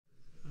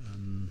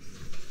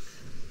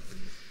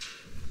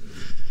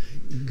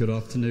Good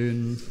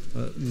afternoon,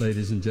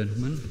 ladies and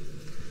gentlemen.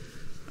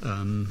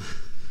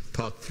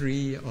 Part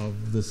 3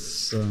 of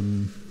this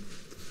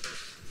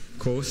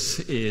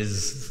course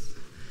is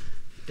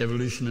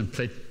evolution and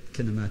plate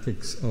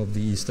kinematics of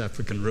the East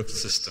African rift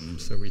system.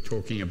 So we're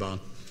talking about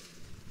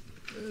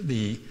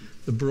the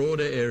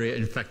broader area,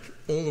 in fact,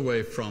 all the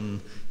way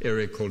from an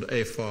area called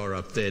Afar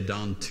up there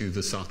down to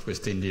the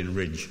Southwest Indian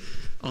Ridge.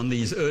 On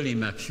these early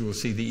maps, you will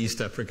see the East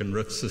African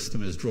rift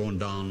system is drawn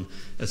down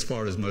as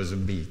far as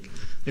Mozambique.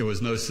 There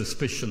was no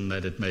suspicion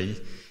that it may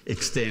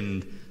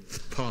extend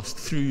past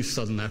through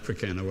southern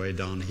Africa in a way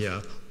down here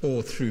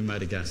or through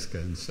Madagascar.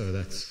 And so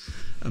that's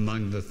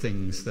among the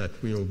things that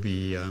we'll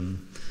be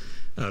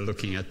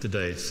looking at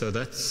today. So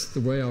that's the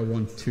way I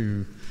want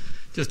to,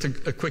 just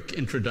a quick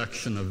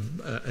introduction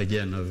of,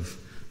 again, of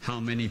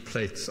how many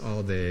plates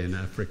are there in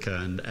Africa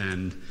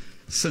and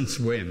since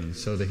when.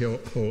 So the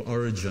whole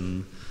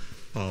origin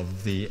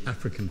of the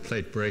African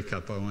plate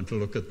breakup, I want to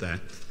look at that.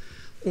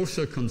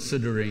 Also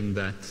considering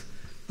that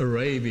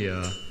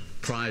Arabia,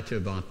 prior to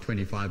about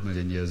 25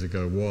 million years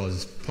ago,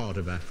 was part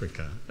of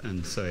Africa.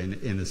 And so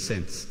in a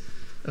sense,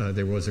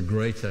 there was a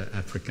greater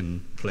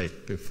African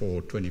plate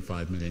before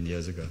 25 million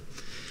years ago.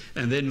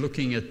 And then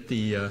looking at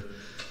the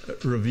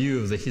review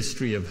of the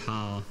history of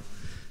how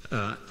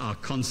our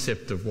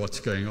concept of what's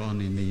going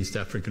on in the East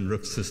African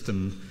rift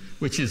system,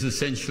 which is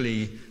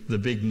essentially the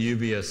big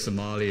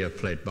Nubia-Somalia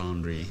plate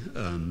boundary,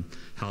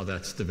 how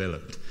that's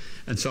developed.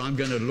 And so I'm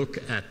going to look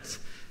at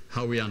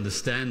how we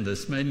understand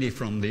this, mainly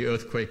from the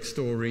earthquake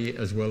story,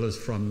 as well as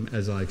from,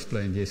 as I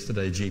explained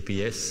yesterday,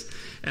 GPS.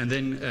 And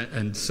then,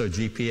 and so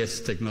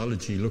GPS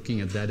technology,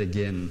 looking at that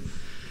again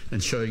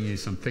and showing you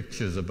some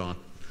pictures about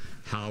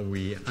how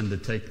we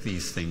undertake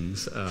these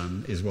things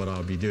is what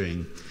I'll be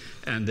doing.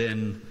 And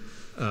then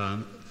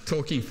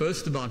talking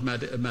first about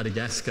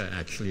Madagascar,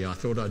 actually. I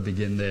thought I'd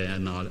begin there,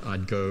 and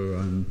I'd go,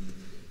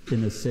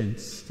 in a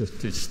sense,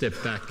 just to step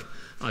back,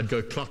 I'd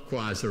go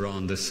clockwise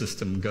around the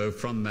system, go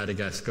from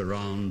Madagascar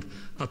round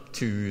up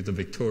to the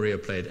Victoria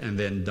Plate, and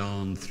then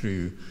down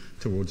through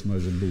towards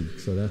Mozambique.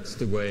 So that's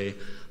the way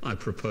I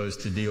propose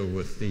to deal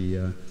with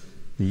the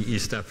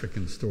East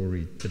African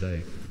story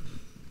today.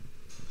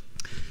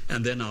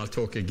 And then I'll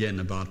talk again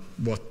about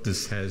what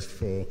this has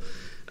for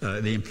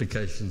the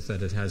implications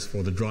that it has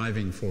for the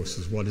driving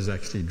forces, what is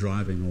actually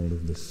driving all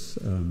of this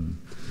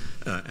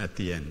at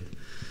the end.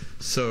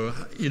 So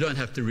you don't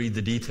have to read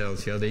the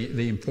details here.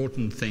 The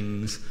important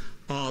things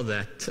are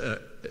that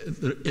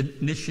the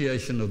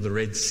initiation of the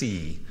Red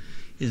Sea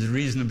is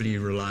reasonably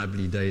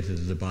reliably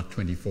dated at about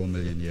 24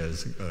 million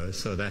years ago.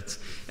 So that's,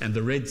 and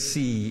the Red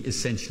Sea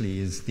essentially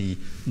is the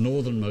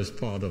northernmost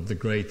part of the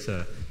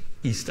greater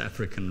East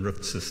African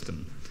rift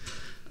system.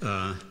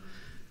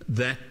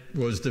 That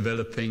was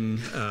developing,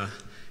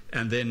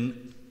 and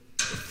then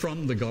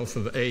from the Gulf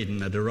of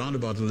Aden at around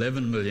about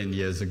 11 million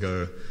years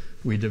ago,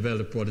 we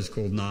developed what is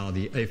called now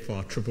the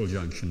Afar triple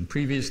junction.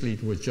 Previously,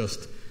 it was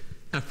just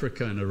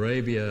Africa and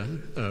Arabia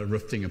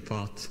rifting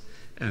apart,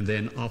 and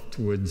then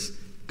afterwards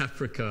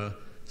Africa,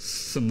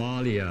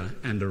 Somalia,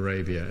 and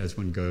Arabia, as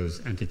one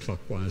goes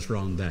anti-clockwise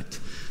around that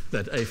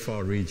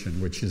Afar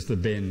region, which is the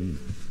bend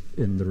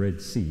in the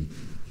Red Sea.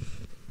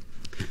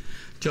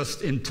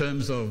 Just in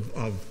terms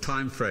of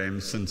time frame,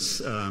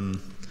 since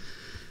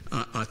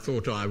I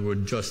thought I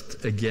would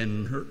just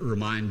again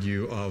remind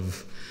you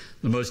of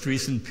the most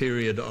recent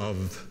period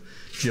of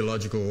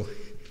geological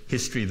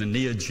history, the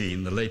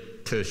Neogene, the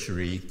late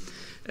Tertiary,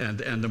 and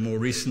the more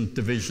recent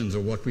divisions,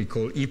 or what we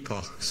call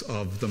epochs,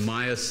 of the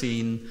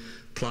Miocene,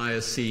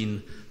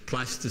 Pliocene,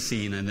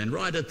 Pleistocene, and then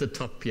right at the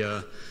top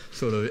here,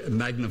 sort of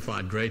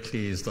magnified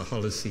greatly, is the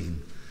Holocene.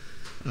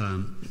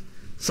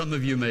 Some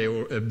of you may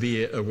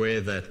be aware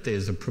that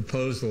there's a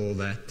proposal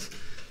that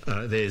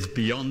there's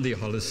beyond the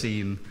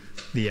Holocene,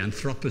 the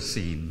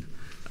Anthropocene,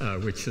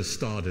 which has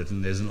started,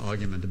 and there's an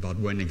argument about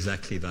when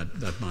exactly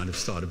that might have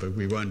started, but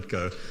we won't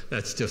go.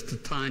 That's just a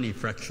tiny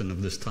fraction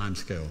of this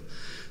timescale.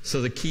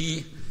 So the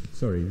key,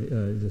 sorry,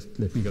 just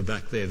let me go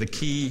back there. The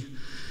key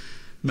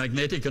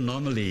magnetic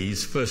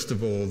anomalies, first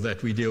of all,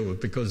 that we deal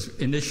with, because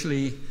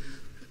initially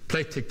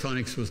plate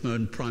tectonics was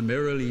known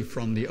primarily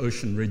from the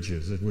ocean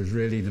ridges. It was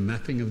really the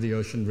mapping of the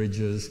ocean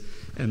ridges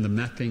and the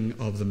mapping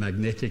of the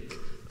magnetic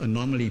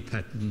anomaly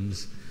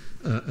patterns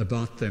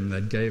about them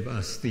that gave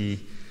us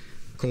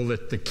call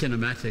it the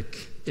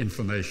kinematic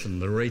information,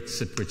 the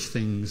rates at which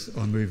things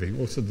are moving,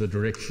 also the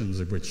directions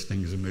at which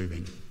things are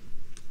moving.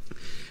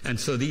 And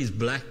so these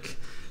black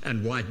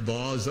and white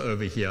bars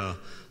over here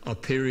are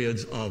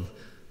periods of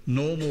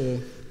normal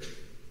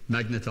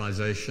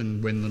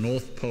magnetization when the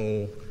North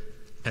Pole,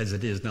 as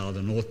it is now,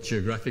 the North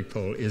Geographic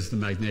Pole, is the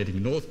magnetic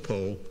North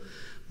Pole.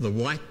 The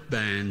white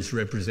bands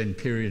represent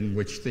period in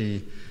which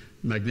the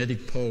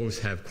magnetic poles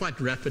have quite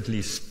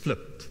rapidly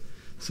flipped,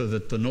 so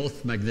that the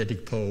North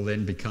Magnetic Pole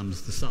then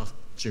becomes the South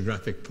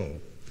Geographic Pole.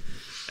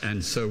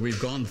 And so we've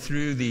gone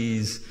through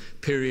these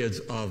periods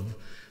of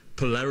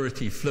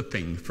polarity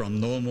flipping from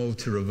normal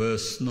to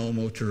reverse,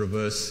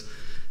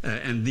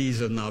 And these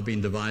have now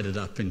been divided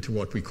up into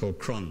what we call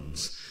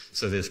crons.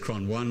 So there's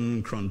cron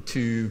 1, cron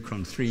 2,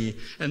 cron 3,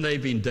 and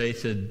they've been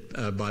dated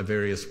by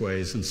various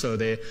ways. And so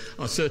there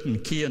are certain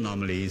key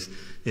anomalies.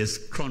 There's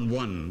cron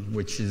 1,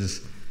 which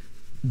is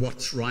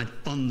what's right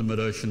on the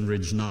mid-ocean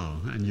ridge now,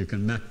 and you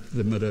can map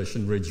the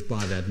mid-ocean ridge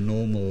by that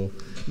normal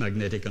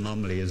magnetic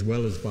anomaly as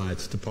well as by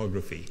its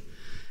topography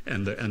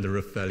and the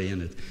Rift Valley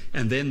in it.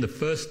 And then the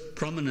first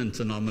prominent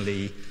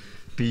anomaly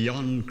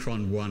beyond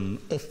cron 1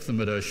 off the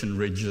mid-ocean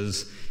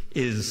ridges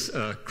is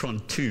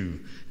cron 2,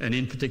 and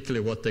in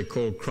particular what they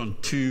call cron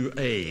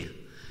 2A,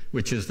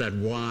 which is that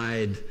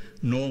wide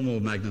normal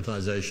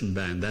magnetization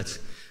band. That's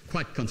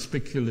quite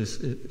conspicuous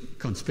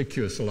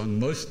along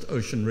most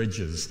ocean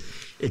ridges,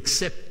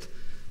 except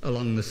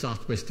along the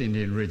Southwest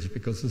Indian Ridge,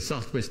 because the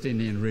Southwest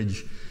Indian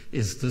Ridge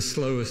is the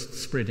slowest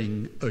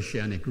spreading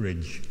oceanic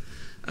ridge.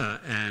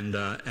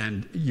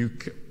 And you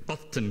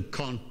often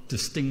can't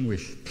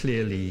distinguish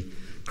clearly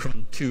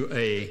cron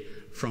 2A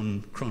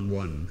from cron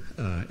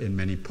 1 in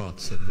many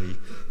parts of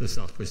the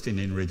Southwest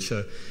Indian Ridge.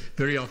 So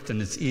very often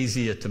it's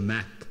easier to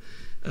map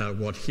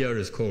what here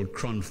is called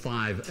cron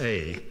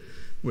 5A,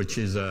 which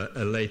is a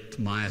late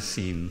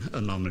Miocene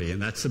anomaly,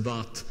 and that's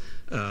about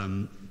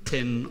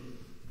 10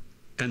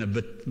 and a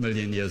bit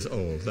million years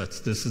old.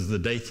 This is the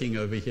dating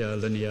over here,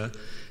 linear,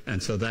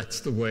 and so that's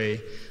the way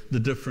the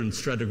different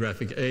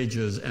stratigraphic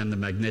ages and the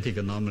magnetic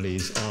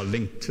anomalies are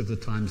linked to the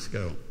time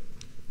scale.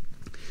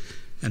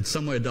 And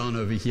somewhere down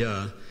over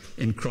here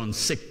in cron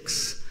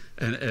 6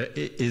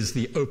 is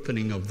the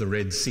opening of the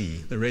Red Sea.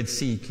 The Red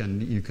Sea,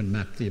 you can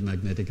map the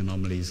magnetic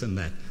anomalies in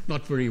that.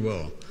 Not very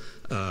well,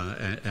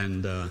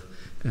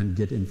 and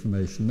get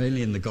information.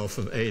 Mainly in the Gulf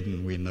of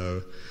Aden, we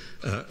know,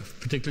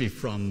 particularly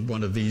from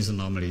one of these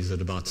anomalies at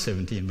about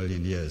 17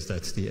 million years.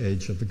 That's the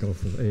age of the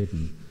Gulf of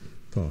Aden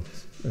part.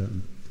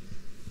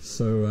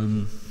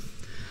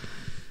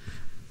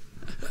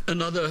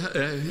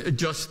 Another,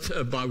 just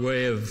by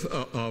way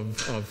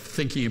of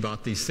thinking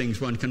about these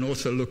things, one can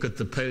also look at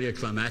the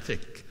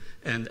paleoclimatic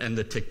and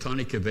the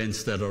tectonic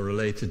events that are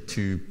related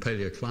to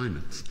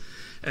paleoclimates.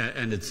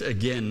 And it's,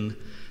 again,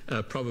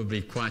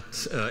 probably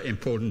quite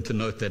important to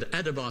note that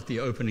at about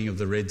the opening of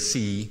the Red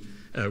Sea,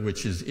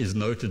 which is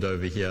noted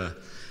over here,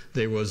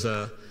 there was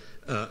a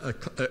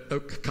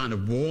kind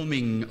of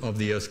warming of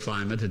the Earth's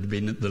climate. It had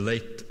been the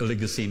late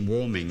Oligocene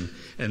warming,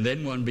 and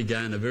then one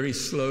began a very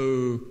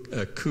slow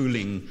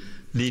cooling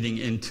leading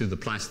into the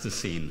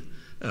Pleistocene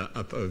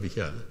up over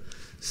here.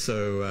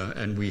 So,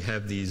 and we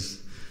have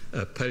these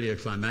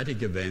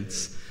paleoclimatic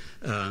events,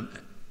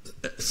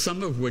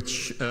 some of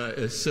which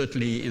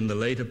certainly in the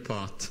later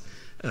part,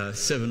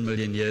 7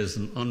 million years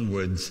and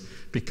onwards,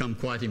 become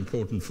quite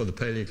important for the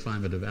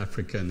paleoclimate of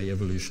Africa and the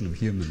evolution of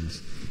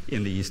humans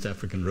in the East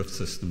African rift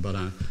system, but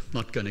I'm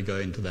not going to go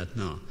into that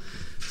now.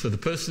 So the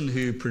person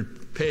who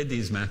prepared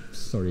these maps,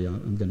 sorry,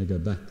 I'm going to go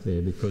back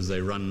there because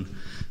they run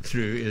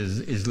through,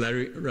 is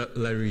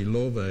Larry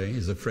Love.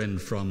 He's a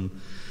friend from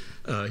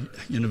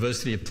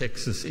University of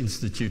Texas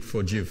Institute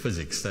for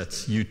Geophysics,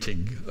 that's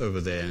UTIG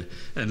over there.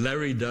 And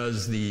Larry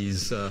does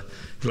these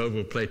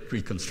global plate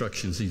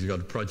reconstructions. He's got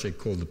a project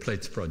called the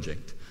Plates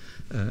Project,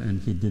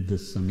 and he did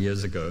this some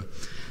years ago.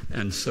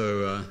 And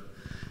so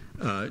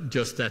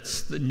just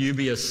that's the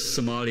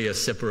Nubia-Somalia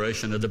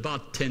separation at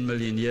about 10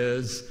 million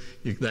years.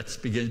 That's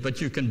begins, but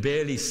you can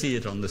barely see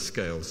it on the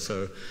scale.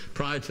 So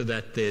prior to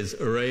that, there's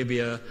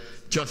Arabia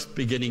just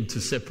beginning to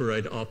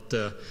separate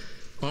after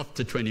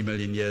 20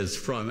 million years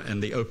from,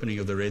 and the opening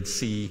of the Red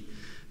Sea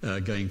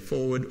going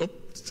forward.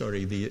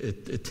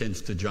 It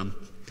tends to jump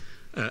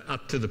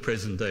up to the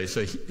present day.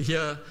 So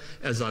here,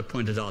 as I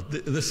pointed out,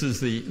 this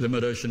is the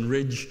mid-ocean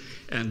ridge,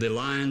 and the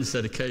lines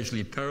that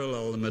occasionally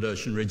parallel the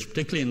mid-ocean ridge,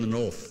 particularly in the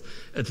North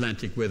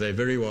Atlantic, where they're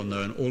very well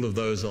known. All of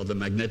those are the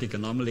magnetic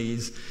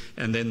anomalies,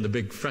 and then the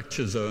big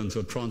fracture zones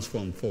or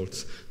transform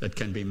faults that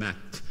can be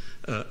mapped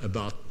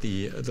about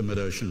the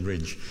mid-ocean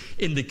ridge,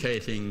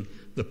 indicating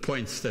the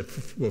points that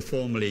were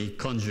formerly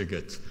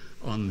conjugate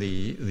on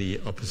the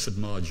opposite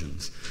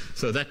margins.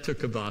 So that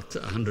took about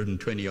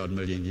 120 odd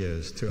million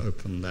years to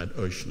open that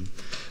ocean.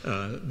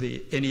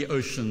 Any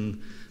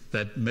ocean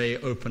that may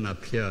open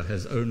up here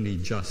has only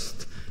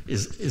just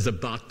is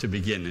about to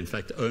begin. In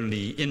fact,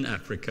 only in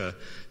Africa,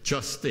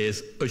 just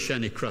there's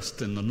oceanic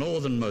crust in the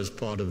northernmost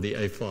part of the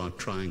AFAR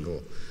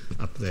triangle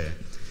up there.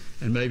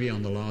 And maybe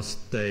on the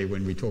last day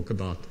when we talk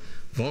about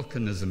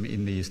volcanism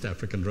in the East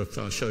African Rift,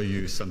 I'll show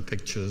you some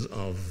pictures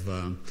of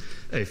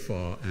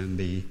AFAR and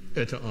the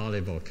Eta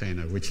Ale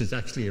volcano, which is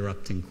actually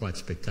erupting quite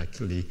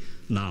spectacularly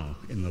now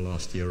in the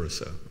last year or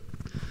so.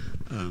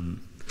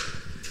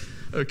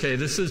 Okay,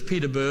 this is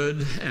Peter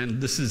Bird,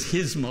 and this is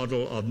his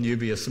model of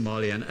Nubia,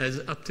 Somalia, and as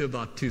up to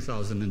about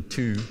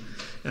 2002,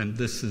 and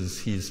this is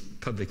his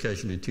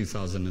publication in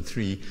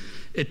 2003,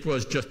 it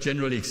was just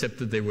generally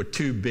accepted there were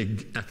two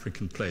big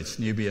African plates,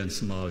 Nubia and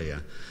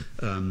Somalia.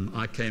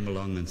 I came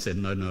along and said,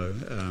 no,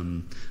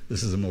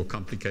 this is a more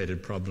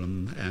complicated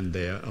problem, and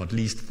there are at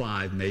least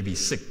 5, maybe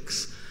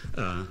 6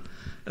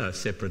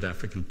 separate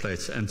African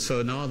plates. And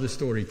so now the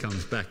story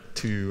comes back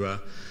to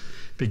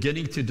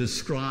beginning to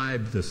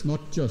describe this,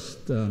 not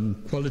just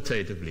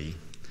qualitatively,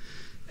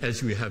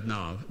 as we have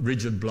now,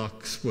 rigid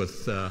blocks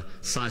with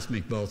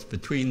seismic belts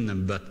between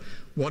them, but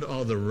what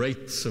are the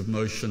rates of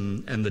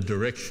motion and the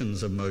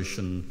directions of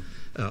motion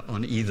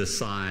on either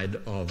side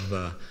of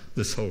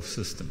this whole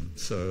system.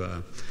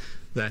 So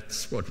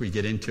that's what we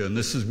get into, and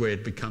this is where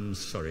it becomes,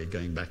 sorry,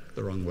 going back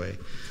the wrong way,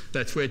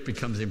 that's where it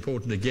becomes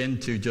important again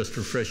to just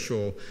refresh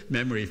your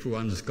memory. For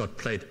one's got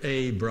plate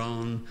A,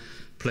 brown,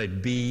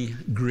 plate B,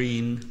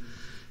 green.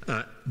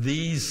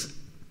 These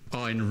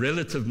are in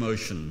relative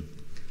motion,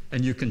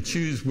 and you can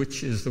choose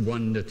which is the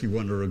one that you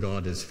want to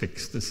regard as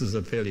fixed. This is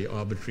a fairly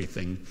arbitrary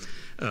thing.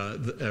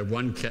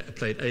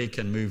 Plate A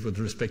can move with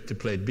respect to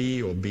plate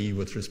B, or B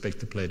with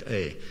respect to plate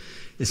A.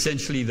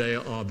 Essentially, they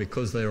are,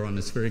 because they are on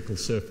a spherical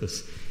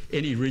surface,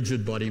 any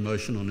rigid body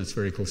motion on a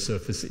spherical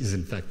surface is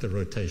in fact a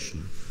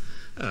rotation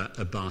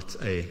about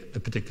a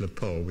particular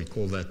pole. We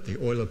call that the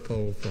Euler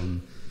pole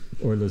from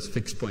Euler's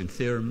fixed point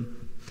theorem,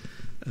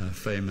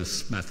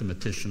 famous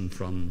mathematician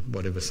from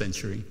whatever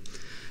century.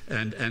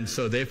 And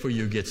so therefore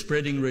you get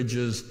spreading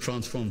ridges,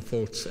 transform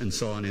faults, and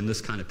so on in this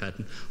kind of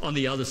pattern. On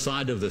the other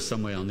side of this,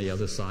 somewhere on the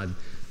other side,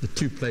 the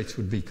two plates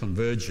would be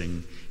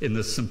converging in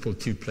this simple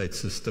two-plate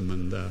system,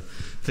 and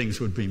things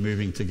would be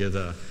moving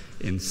together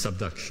in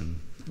subduction,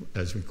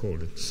 as we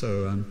call it.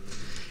 So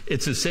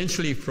it's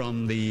essentially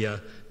from the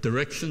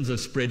directions of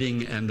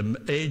spreading and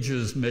the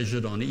ages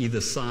measured on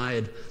either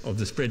side of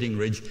the spreading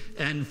ridge,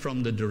 and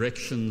from the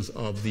directions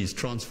of these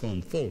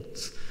transform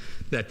faults,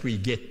 that we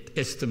get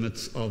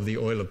estimates of the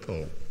Euler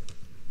pole.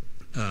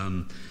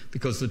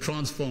 Because the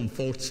transform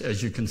faults,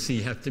 as you can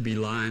see, have to be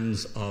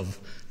lines of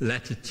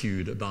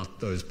latitude about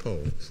those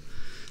poles.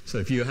 So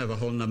if you have a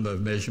whole number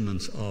of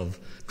measurements of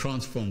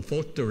transform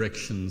fault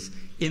directions,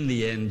 in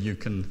the end you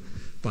can,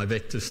 by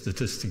vector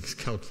statistics,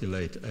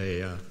 calculate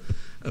a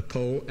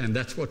pole, and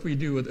that's what we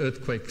do with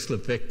earthquake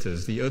slip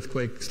vectors. The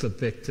earthquake slip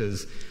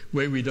vectors,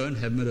 where we don't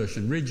have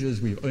mid-ocean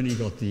ridges, we've only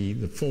got the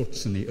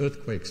faults and the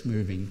earthquakes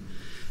moving.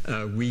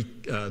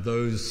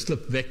 Those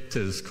slip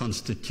vectors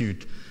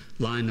constitute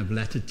line of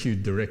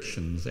latitude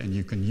directions, and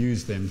you can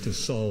use them to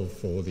solve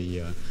for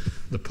the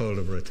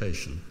polar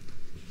rotation.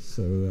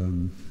 So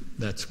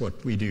that's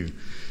what we do.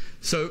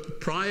 So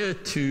prior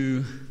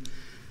to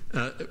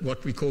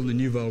what we call the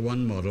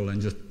Nouvel-1 model,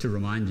 and just to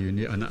remind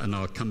you, and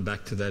I'll come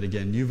back to that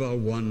again,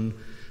 Nouvel-1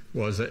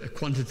 was a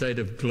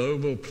quantitative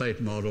global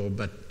plate model,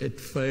 but it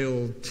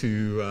failed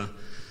to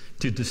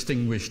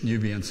distinguish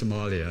Nubia and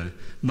Somalia,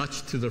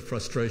 much to the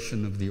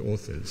frustration of the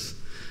authors,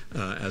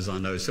 as I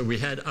know. So we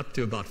had up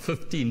to about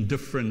 15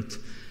 different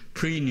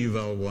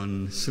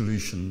pre-Nouvel-1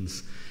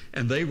 solutions,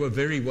 and they were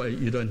very well,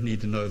 you don't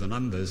need to know the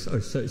numbers.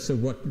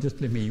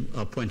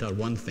 I'll point out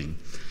one thing.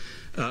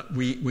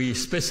 We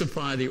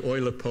specify the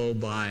Euler pole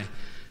by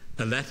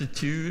a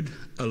latitude,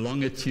 a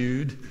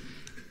longitude,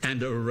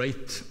 and a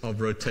rate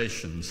of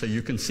rotation. So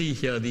you can see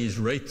here these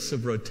rates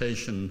of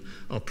rotation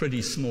are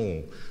pretty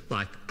small,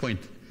 like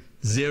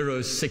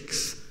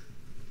 0.06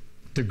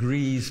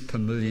 degrees per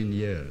million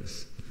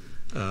years.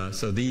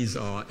 So these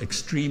are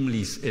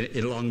extremely,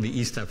 along the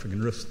East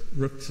African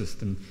rift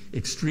system,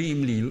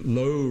 extremely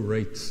low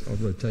rates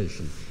of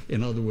rotation.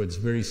 In other words,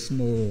 very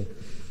small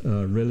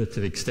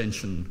relative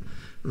extension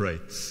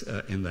rates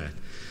in that.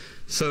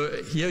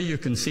 So here you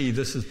can see,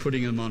 this is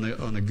putting them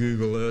on a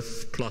Google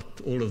Earth plot,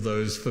 all of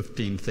those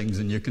 15 things,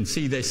 and you can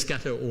see they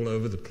scatter all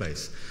over the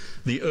place.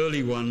 The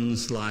early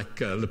ones like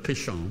Le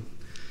Pichon,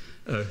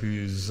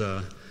 whose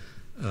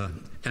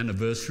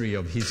anniversary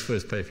of his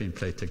first paper in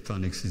plate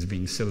tectonics is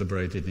being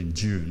celebrated in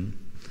June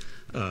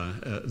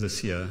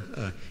this year.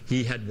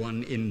 He had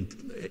one in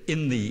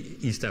the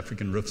East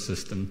African rift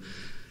system.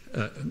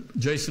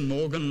 Jason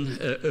Morgan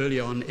early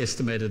on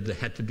estimated there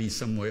had to be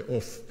somewhere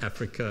off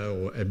Africa,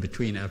 or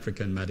between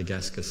Africa and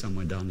Madagascar,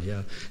 somewhere down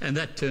here, and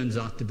that turns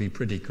out to be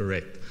pretty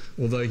correct,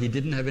 although he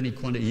didn't have any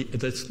quantity.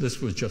 This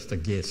was just a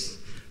guess,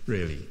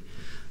 really.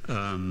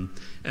 And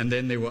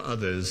then there were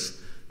others,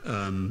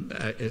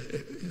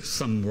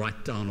 some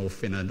right down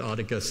off in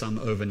Antarctica, some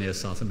over near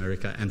South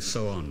America, and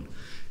so on.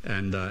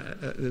 And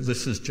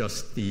this is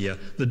just the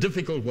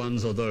difficult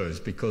ones are those,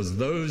 because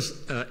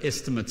those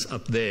estimates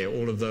up there,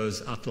 all of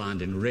those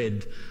outlined in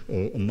red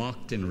or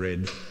marked in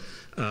red,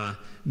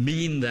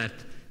 mean that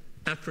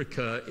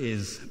Africa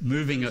is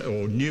moving,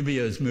 or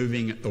Nubia is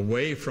moving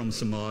away from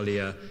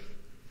Somalia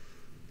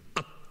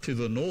up to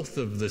the north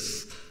of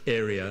this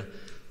area,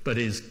 but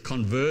is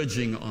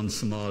converging on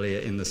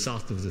Somalia in the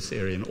south of this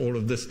area. And all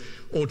of this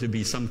ought to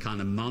be some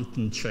kind of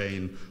mountain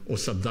chain or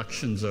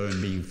subduction zone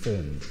being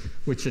formed,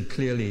 which it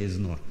clearly is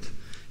not.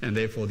 And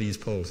therefore these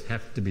poles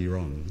have to be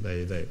wrong.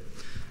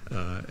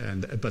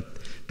 But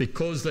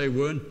because they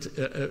weren't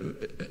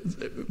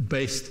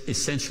based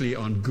essentially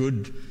on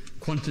good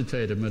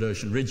quantitative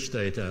mid-ocean ridge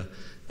data,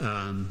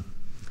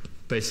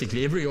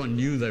 basically everyone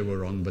knew they were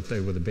wrong, but they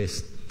were the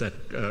best that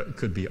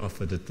could be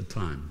offered at the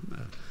time.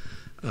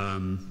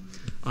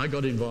 I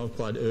got involved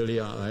quite early.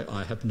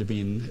 I happened to be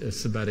in a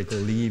sabbatical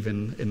leave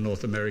in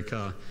North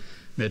America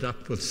met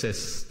up with Seth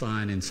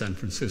Stein in San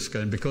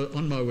Francisco, and because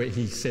on my way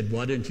he said,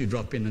 why don't you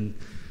drop in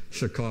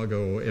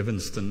Chicago or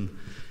Evanston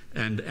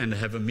and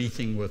have a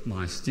meeting with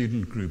my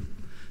student group.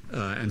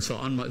 And so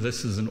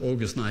this is in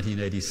August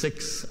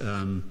 1986.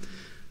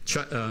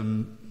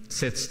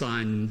 Seth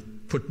Stein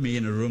put me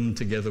in a room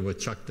together with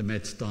Chuck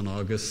DeMetz, Don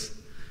Argus,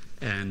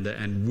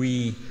 and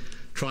we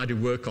tried to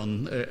work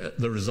on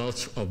the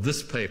results of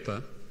this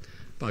paper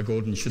by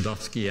Gordon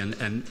Shadowski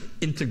and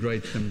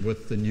integrate them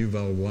with the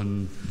Nouvelle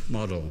 1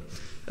 model.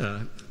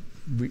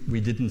 We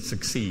didn't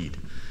succeed.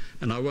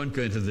 And I won't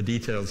go into the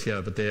details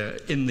here, but they're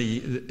in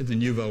the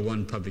Nouvelle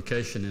 1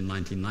 publication in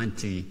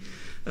 1990.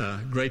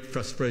 Great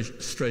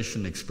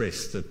frustration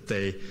expressed that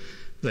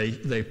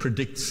they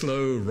predict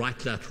slow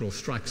right lateral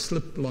strike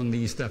slip along the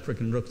East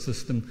African rift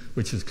system,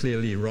 which is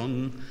clearly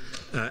wrong.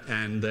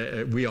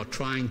 We are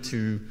trying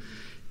to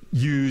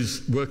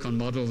work on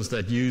models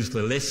that use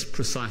the less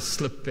precise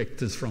slip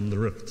vectors from the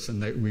rifts,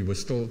 and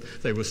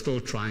they were still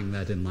trying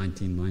that in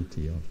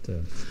 1990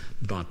 after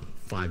about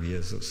 5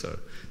 years or so.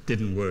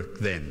 Didn't work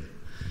then.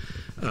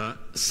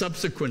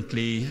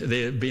 Subsequently,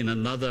 there had been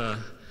another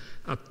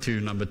up to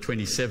number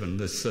 27.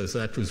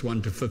 That was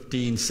 1 to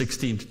 15,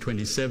 16 to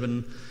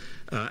 27.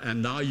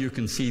 And now you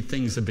can see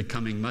things are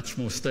becoming much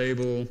more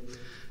stable.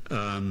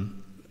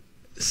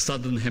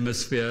 Southern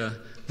hemisphere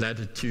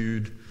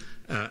latitude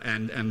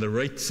and the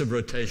rates of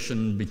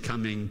rotation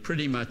becoming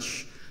pretty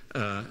much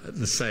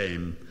the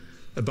same,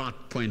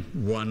 about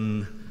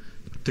 0.1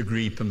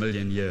 degree per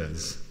million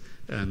years,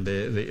 and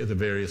the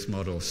various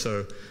models.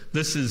 So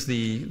this is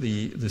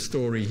the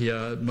story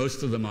here.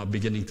 Most of them are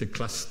beginning to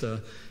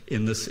cluster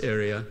in this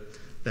area.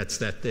 That's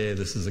that there.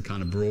 This is a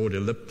kind of broad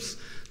ellipse.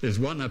 There's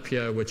one up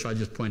here which I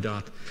just point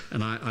out,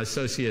 and I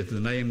associate the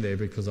name there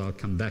because I'll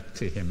come back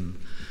to him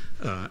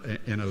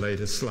in a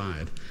later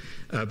slide.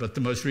 But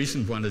the most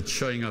recent one is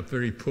showing up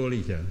very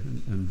poorly here.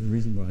 And the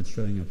reason why it's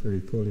showing up very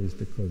poorly is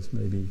because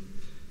maybe,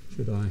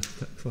 should I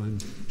try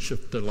and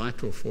shift the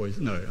light off for you?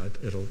 No,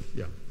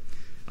 yeah.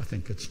 I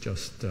think it's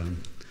just,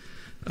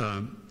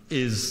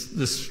 is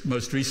this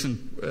most recent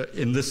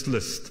in this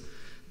list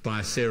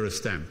by Sarah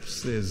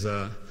Stamps. There's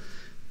a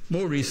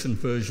more recent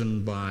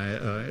version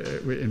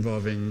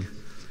involving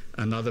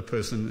another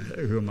person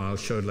whom I'll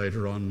show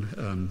later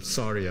on,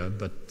 Saria,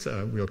 but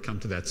we'll come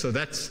to that. So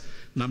that's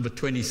number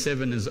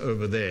 27 is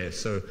over there.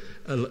 So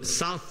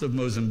south of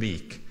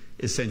Mozambique,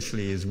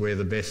 essentially, is where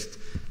the best,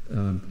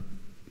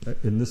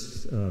 in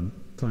this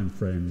time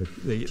frame,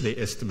 the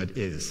estimate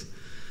is.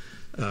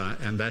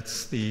 And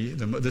that's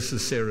this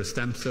is Sarah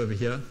Stamps over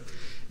here.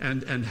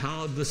 And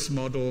how this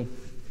model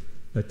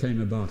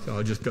came about,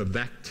 I'll just go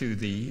back to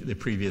the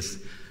previous.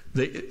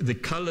 The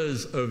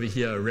colors over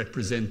here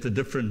represent the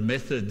different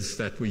methods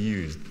that we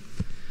used.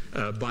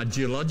 By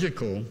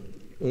geological,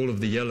 all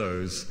of the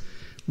yellows,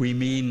 we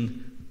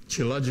mean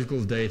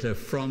geological data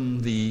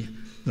from the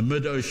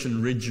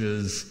mid-ocean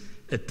ridges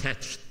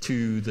attached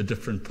to the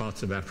different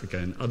parts of Africa.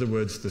 In other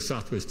words, the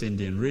Southwest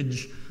Indian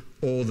Ridge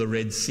or the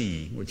Red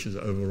Sea, which is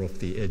over off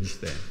the edge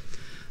there.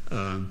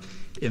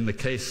 In the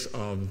case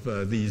of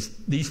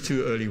these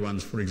two early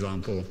ones, for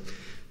example,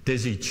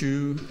 Desi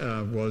Chu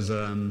was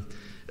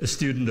a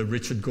student of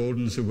Richard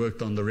Gordon's who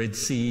worked on the Red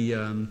Sea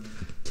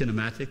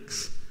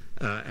kinematics.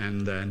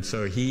 And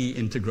so he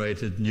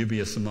integrated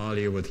Nubia,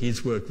 Somalia with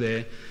his work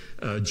there.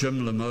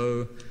 Jim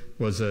Lameau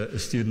was a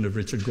student of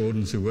Richard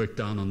Gordon's who worked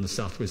down on the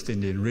Southwest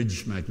Indian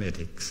Ridge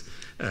magnetics.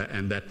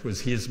 And that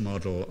was his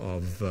model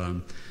of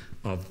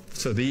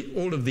so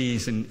all of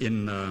these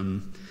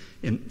in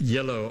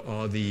yellow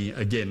are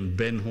again,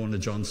 Ben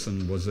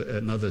Horner-Johnson was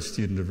another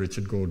student of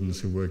Richard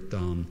Gordon's who worked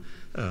down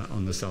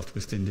on the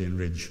Southwest Indian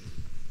Ridge.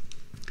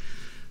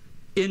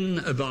 In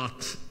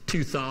about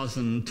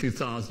 2000,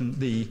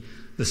 the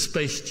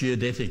space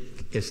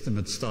geodetic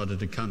estimates started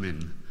to come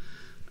in.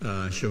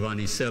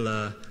 Giovanni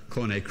Sella,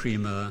 Corne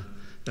Crema,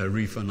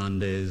 Rui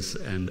Fernandez,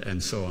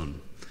 and so on.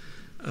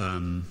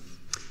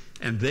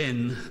 And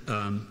then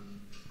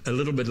a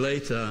little bit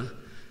later,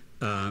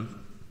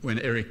 when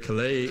Eric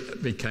Calais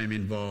became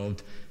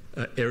involved,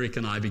 Eric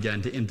and I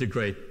began to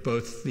integrate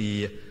both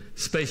the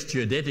space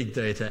geodetic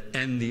data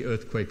and the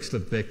earthquake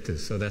slip vectors.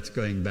 So that's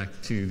going back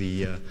to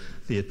the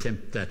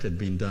attempt that had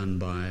been done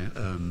by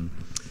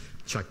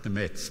Chuck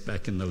DeMetz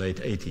back in the late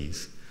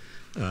 80s.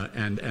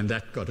 And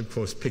that got, of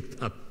course,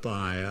 picked up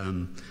by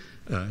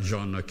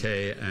Jean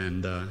Noquet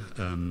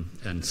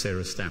and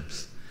Sarah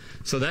Stamps.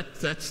 So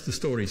that's the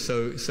story.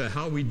 So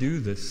how we do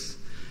this,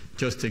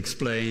 just to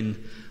explain,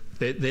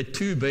 there are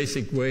two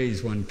basic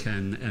ways one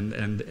can,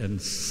 and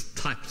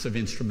types of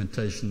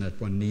instrumentation that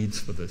one needs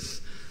for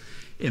this.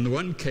 In the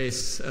one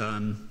case,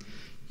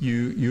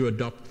 you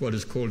adopt what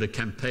is called a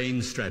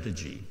campaign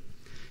strategy.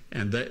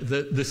 And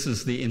this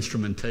is the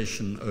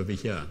instrumentation over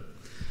here.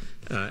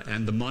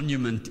 And the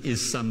monument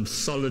is some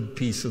solid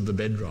piece of the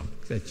bedrock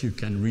that you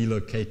can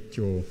relocate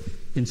your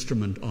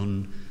instrument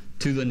on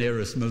to the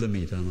nearest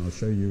millimeter. And I'll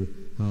show you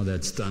how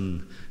that's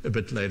done a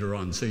bit later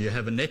on. So you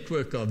have a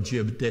network of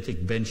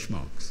geodetic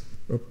benchmarks.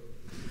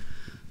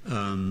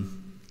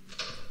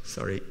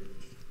 Sorry,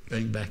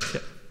 going back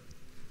here.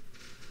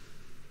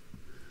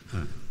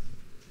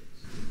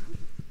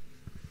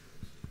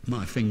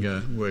 my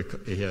finger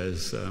work here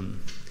is a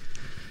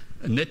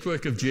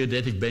network of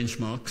geodetic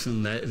benchmarks,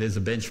 and there's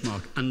a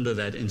benchmark under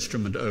that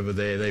instrument over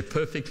there. They're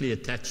perfectly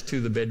attached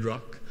to the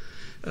bedrock.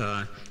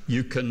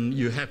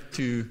 You have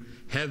to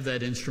have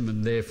that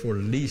instrument there for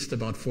at least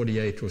about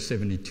 48 or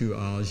 72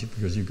 hours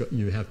because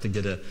you have to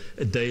get a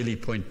daily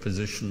point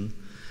position,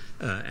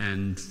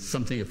 and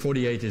something at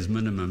 48 is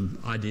minimum,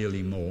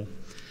 ideally more.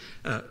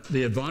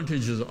 The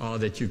advantages are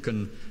that you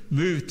can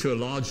move to a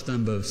large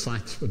number of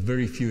sites with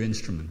very few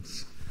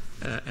instruments,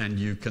 and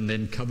you can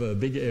then cover a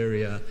big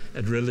area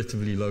at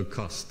relatively low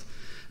cost.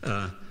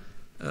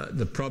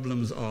 The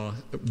problems are,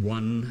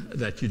 one,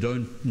 that you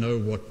don't know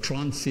what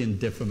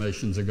transient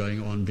deformations are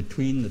going on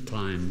between the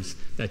times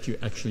that you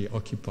actually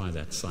occupy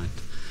that site.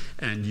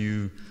 And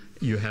you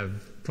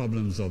have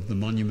problems of the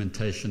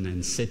monumentation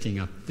and setting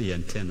up the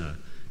antenna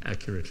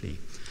accurately.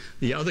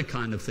 The other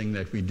kind of thing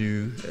that we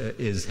do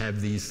is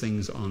have these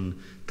things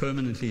on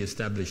permanently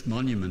established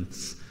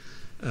monuments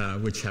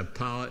which have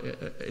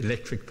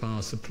electric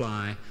power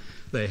supply.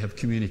 They have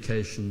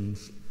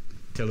communications,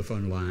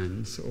 telephone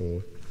lines,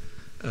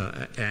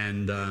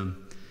 and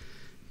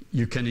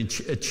you can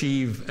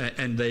achieve,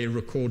 and they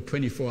record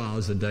 24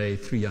 hours a day,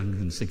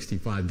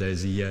 365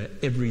 days a year,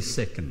 every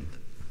second.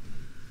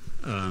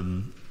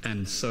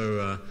 And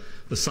so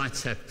the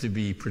sites have to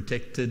be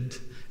protected.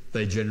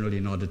 They're generally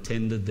not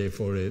attended,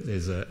 therefore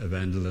there's a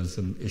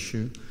vandalism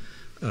issue.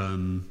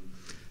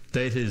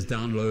 Data is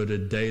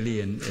downloaded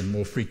daily and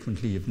more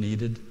frequently if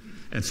needed.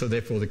 And so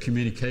therefore the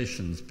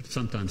communications,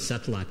 sometimes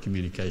satellite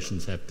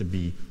communications, have to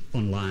be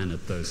online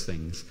at those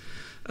things.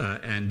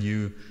 And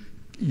you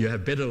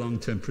have better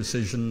long-term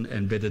precision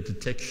and better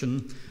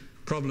detection.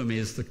 Problem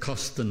is the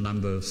cost and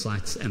number of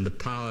sites and the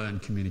power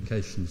and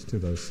communications to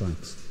those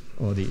sites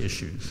are the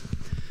issues.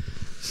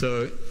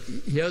 So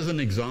here's an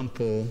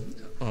example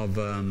of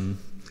a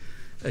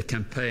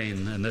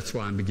campaign, and that's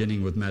why I'm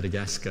beginning with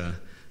Madagascar,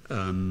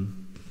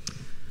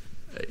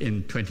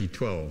 in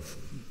 2012.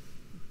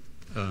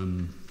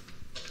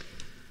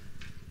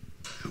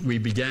 We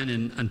began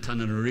in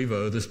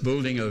Antananarivo. This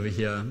building over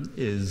here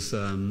is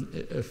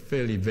a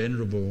fairly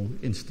venerable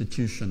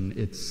institution.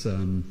 It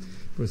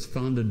was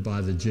founded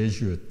by the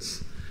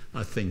Jesuits,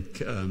 I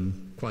think,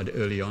 quite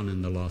early on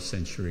in the last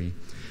century.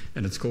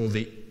 And it's called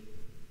the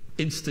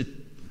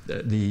Institute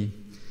of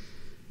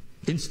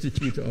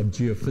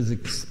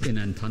Geophysics in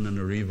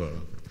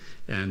Antananarivo.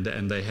 And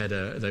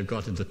they've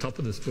got at the top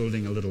of this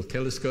building a little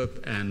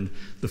telescope, and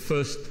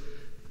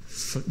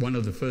one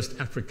of the first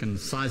African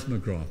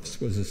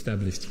seismographs was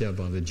established here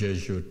by the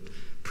Jesuit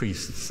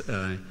priests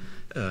in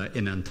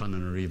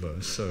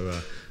Antananarivo.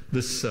 So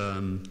this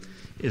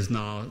is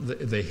now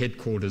the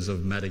headquarters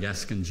of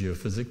Madagascan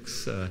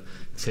geophysics.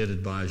 It's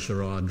headed by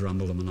Gerard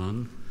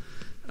Rambalamanan.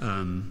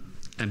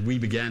 And we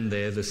began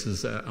there. This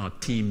is our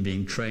team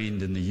being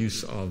trained in the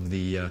use of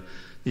the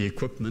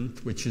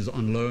equipment, which is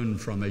on loan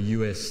from a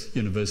US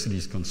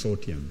universities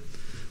consortium.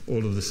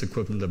 All of this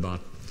equipment,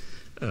 about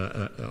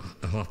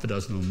a half a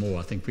dozen or more.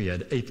 I think we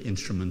had 8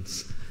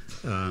 instruments,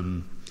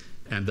 and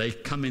they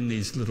come in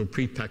these little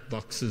pre-packed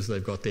boxes.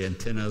 They've got the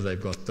antenna,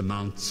 they've got the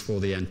mounts for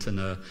the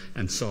antenna,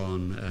 and so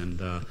on, and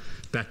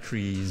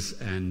batteries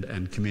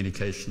and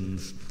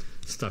communications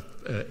stuff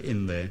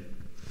in there.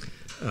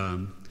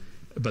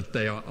 But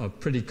they are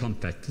pretty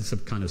compact. It's a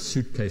kind of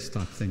suitcase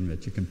type thing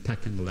that you can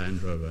pack in the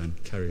Land Rover and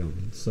carry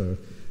on. So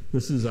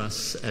this is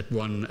us at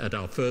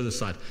our further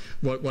site.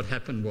 What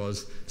happened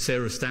was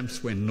Sarah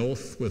Stamps went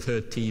north with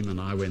her team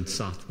and I went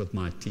south with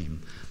my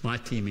team. My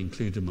team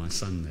included my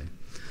son there.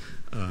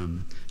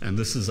 And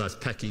this is us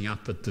packing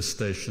up at the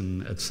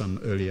station at some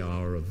early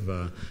hour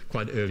of,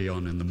 quite early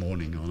on in the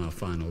morning on our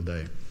final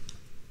day.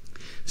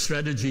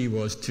 Strategy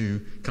was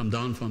to come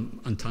down from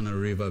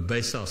Antananarivo,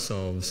 base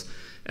ourselves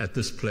at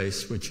this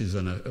place, which is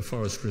in a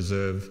forest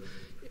reserve,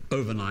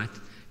 overnight,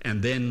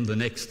 and then the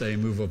next day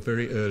move up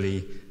very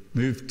early,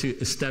 move to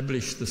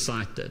establish the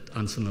site at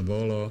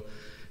Ansanavolo,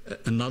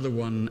 another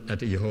one at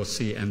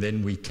Ihosi, and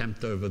then we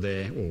camped over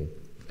there, or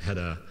had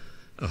a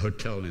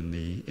hotel in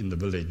the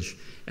village,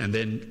 and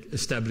then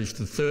established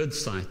the third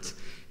site,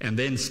 and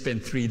then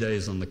spent 3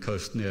 days on the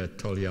coast near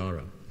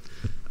Toliara.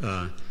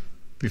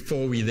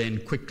 Before we then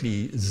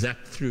quickly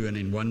zapped through and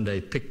in one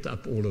day picked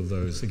up all of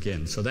those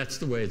again. So that's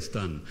the way it's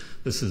done.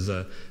 This is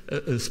a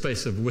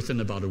space of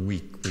within about a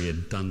week we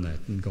had done that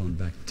and gone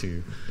back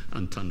to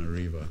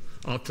Antananarivo.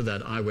 After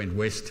that I went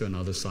west to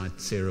another site,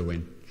 Sarah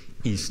went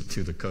east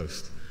to the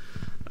coast.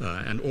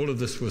 And all of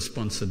this was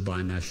sponsored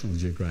by National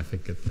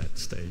Geographic at that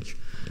stage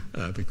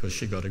because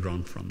she got a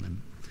grant from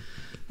them.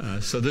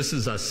 So this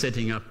is us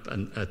setting up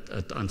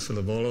at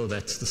Ansalavolo.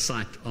 That's the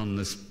site on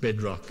this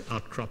bedrock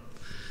outcrop.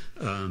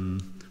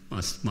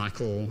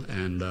 Michael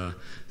and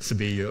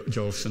Sabir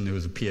Jolson, who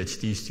was a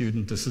PhD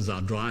student. This is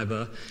our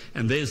driver.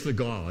 And there's the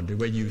guard.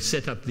 When you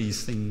set up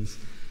these things,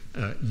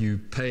 you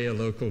pay a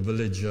local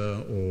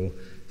villager or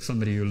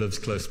somebody who lives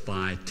close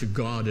by to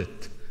guard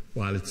it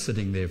while it's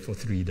sitting there for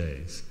 3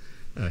 days.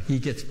 He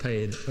gets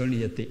paid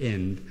only at the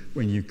end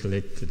when you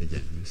collect it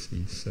again, you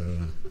see. So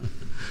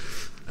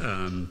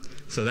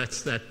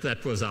that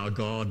was our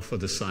guard for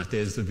the site.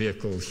 There's the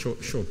vehicle,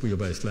 short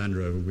wheelbase Land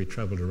Rover we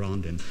travelled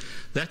around in.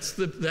 That's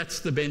the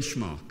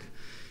benchmark.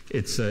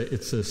 It's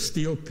a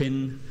steel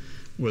pin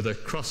with a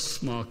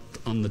cross marked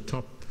on the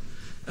top,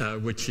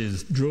 which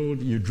is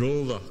drilled. You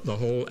drill the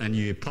hole and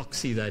you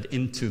epoxy that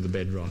into the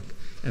bedrock,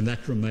 and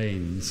that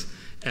remains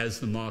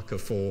as the marker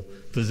for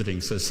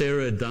visiting. So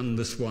Sarah had done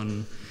this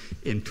one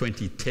in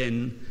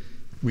 2010.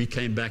 We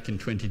came back in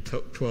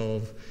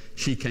 2012.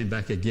 She came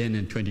back again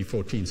in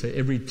 2014. So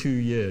every 2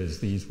 years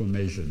these were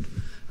measured,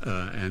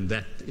 and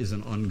that is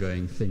an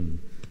ongoing thing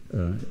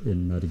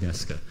in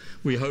Madagascar.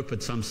 We hope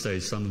at some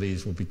stage some of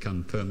these will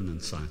become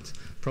permanent sites.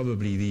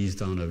 Probably these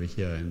down over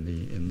here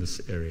in this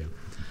area,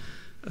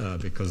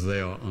 because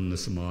they are on the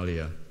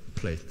Somalia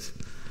plate,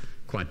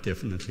 quite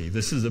definitely.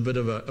 This is a bit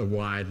of a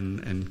wide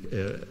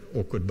and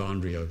awkward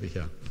boundary over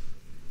here.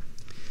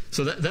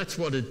 So that's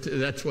what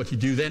you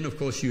do. Then, of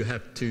course, you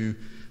have to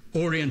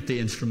orient the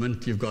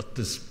instrument. You've got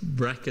this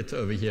bracket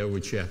over here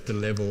which you have to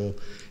level,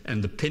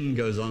 and the pin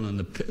goes on, and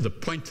the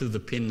point of the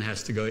pin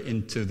has to go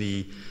into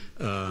the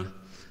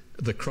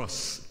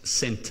cross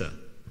center.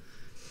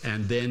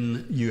 And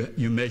then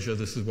you measure.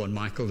 This is what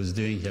Michael is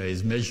doing here.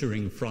 He's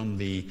measuring from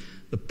the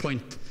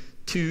point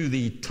to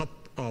the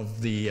top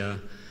of the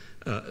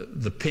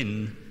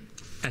pin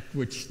at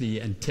which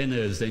the antenna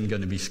is then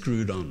going to be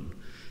screwed on.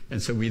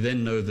 And so we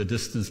then know the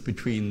distance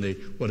between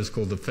what is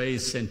called the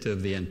phase center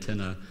of the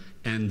antenna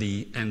and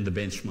the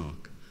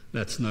benchmark.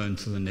 That's known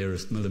to the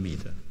nearest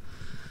millimeter.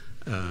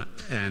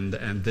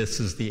 And this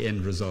is the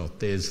end result.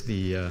 There's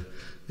the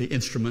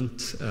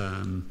instrument,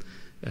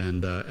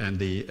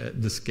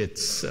 this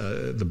gets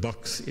the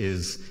box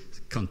is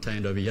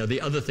contained over here.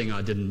 The other thing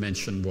I didn't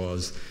mention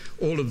was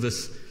all of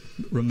this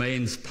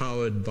remains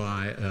powered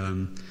by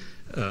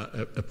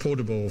a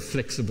portable,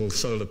 flexible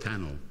solar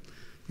panel.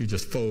 You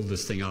just fold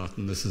this thing out,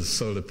 and this is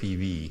solar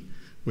PV,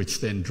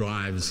 which then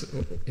drives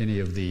any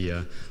of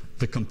the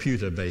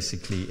computer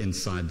basically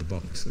inside the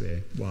box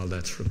there while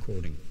that's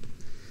recording.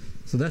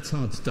 So that's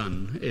how it's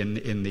done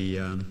in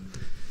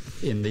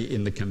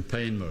the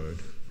campaign mode.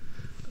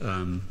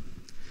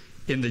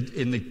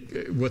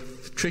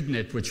 With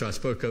TrigNet, which I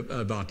spoke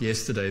about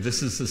yesterday,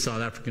 this is the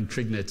South African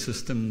TrigNet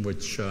system,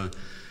 which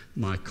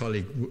my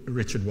colleague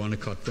Richard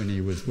Wonnacott, when he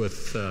was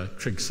with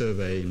Trig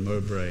Survey in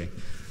Mowbray,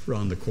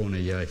 around the corner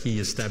here, he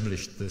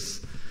established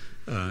this,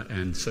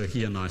 and so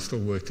he and I still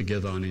work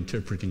together on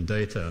interpreting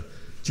data,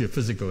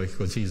 geophysical,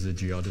 because he's a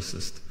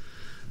geodesist.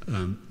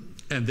 And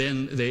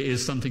then there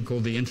is something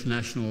called the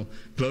International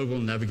Global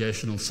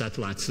Navigational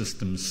Satellite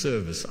Systems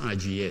Service,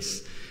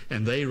 IGS,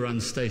 and they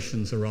run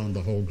stations around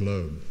the whole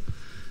globe,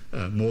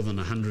 more than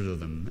 100 of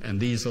them, and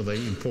these are the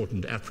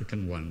important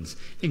African ones,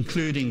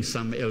 including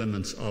some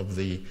elements of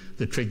the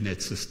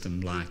TrigNet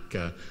system, like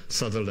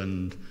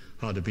Sutherland,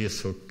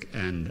 Hardebeeshoek,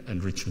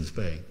 and Richards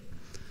Bay.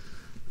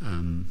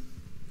 And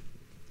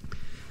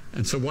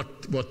so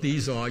what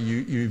these are,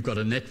 you've got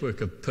a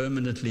network of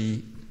permanent,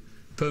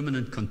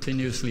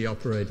 continuously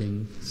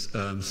operating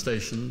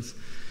stations.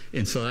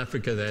 In South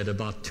Africa, they're at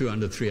about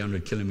 200,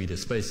 300 kilometer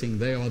spacing.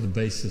 They are the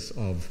basis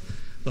of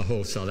the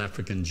whole South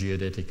African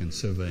geodetic and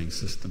surveying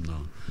system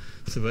now.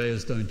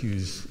 Surveyors don't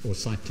use or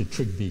cite to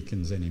trig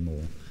beacons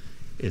anymore.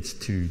 It's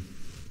to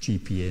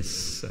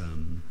GPS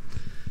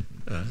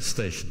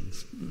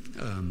stations.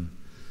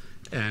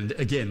 And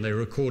again, they're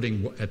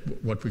recording at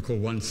what we call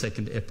 1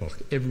 second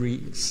epoch.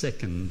 Every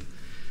second,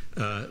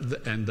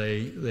 and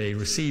they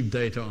receive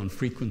data on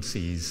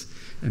frequencies.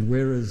 And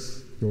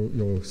whereas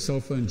your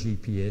cell phone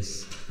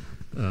GPS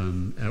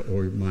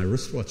or my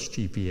wristwatch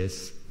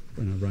GPS,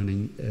 when I'm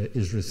running,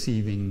 is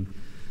receiving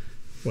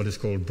what is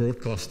called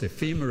broadcast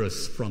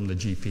ephemeris from the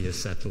GPS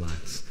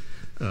satellites.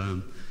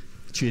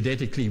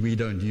 Geodetically, we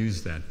don't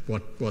use that.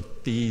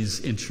 What these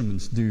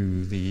instruments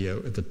do,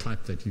 the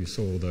type that you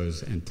saw,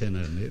 those antenna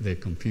and their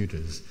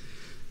computers,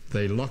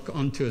 they lock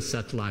onto a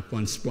satellite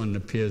once one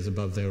appears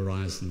above the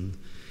horizon,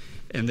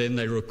 and then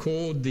they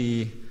record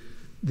the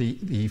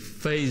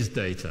phase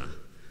data.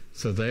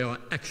 So they are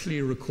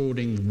actually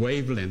recording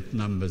wavelength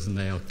numbers, and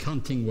they are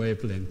counting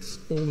wavelengths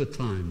all the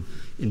time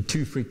in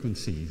 2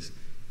 frequencies,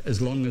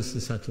 as long as the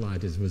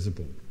satellite is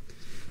visible.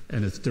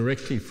 And it's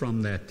directly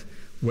from that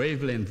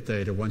wavelength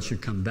data, once you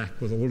come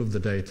back with all of the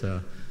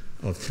data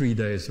of 3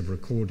 days of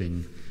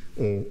recording,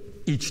 or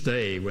each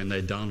day when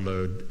they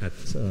download at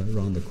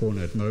around the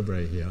corner at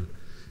Mowbray here,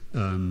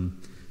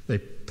 they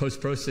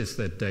post-process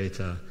that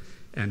data,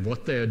 and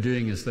what they are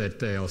doing is that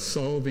they are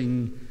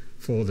solving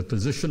for the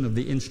position of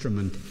the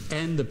instrument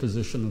and the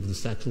position of the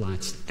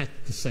satellites at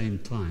the same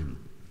time.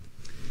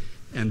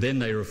 And then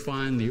they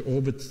refine the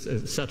orbits,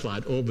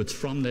 satellite orbits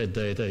from that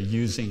data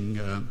using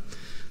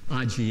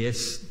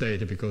IGS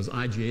data, because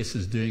IGS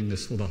is doing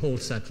this for the whole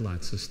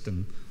satellite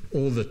system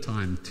all the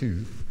time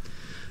too.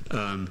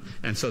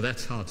 And so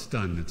that's how it's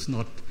done. It's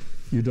not,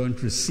 you don't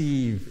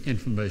receive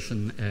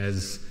information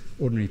as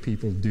ordinary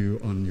people do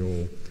on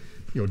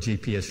your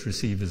GPS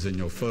receivers in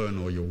your phone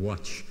or your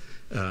watch.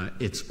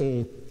 It's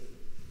all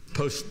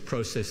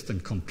post-processed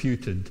and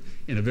computed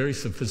in a very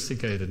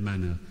sophisticated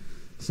manner.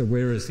 So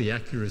whereas the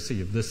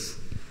accuracy of this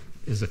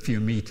is a few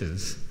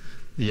meters,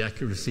 the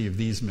accuracy of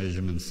these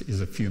measurements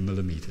is a few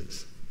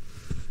millimeters.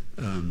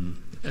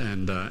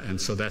 And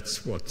so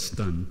that's what's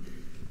done.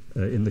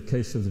 In the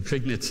case of the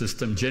TrigNet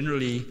system,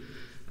 generally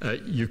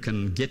you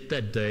can get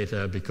that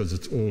data because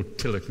it's all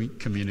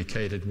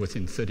telecommunicated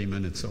within 30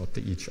 minutes after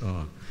each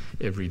hour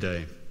every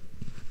day.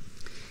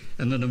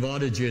 And the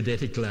Nevada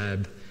Geodetic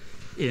Lab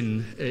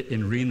in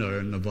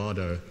Reno,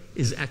 Nevada,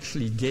 is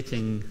actually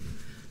getting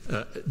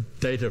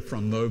data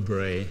from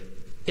Mowbray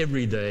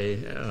every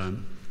day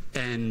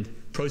and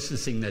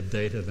processing that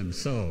data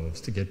themselves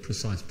to get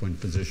precise point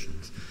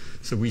positions.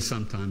 So we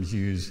sometimes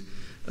use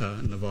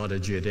Nevada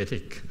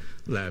Geodetic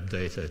Lab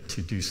data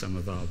to do some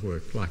of our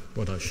work, like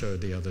what I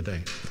showed the other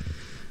day.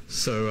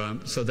 So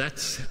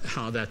that's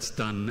how that's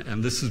done,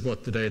 and this is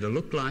what the data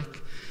look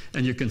like.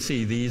 And you can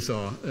see these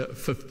are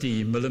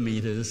 50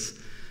 millimeters,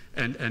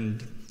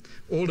 and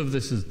all of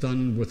this is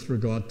done with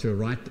regard to a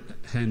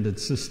right-handed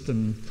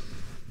system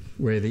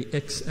where the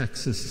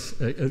x-axis,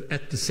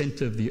 at the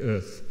center of the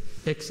Earth,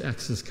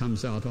 x-axis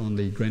comes out on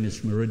the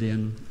Greenwich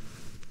Meridian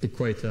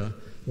equator,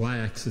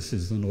 y-axis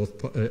is the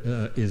north,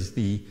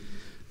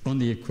 on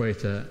the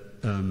equator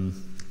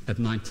at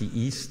 90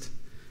 east,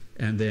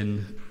 and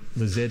then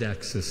the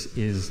z-axis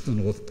is the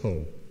North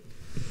Pole.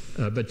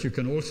 But you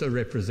can also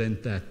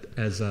represent that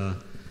as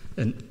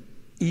an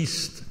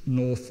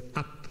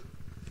east-north-up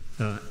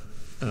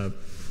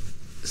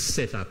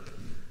setup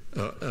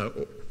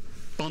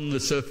on the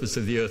surface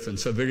of the Earth. And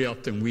so very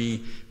often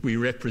we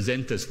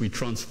represent this, we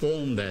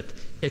transform that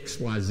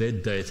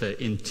XYZ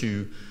data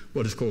into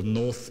what is called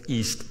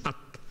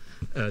northeast-up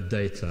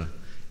data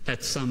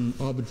at some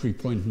arbitrary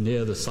point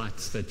near the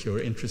sites that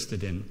you're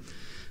interested in.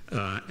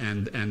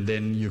 And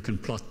then you can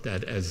plot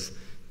that as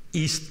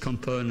east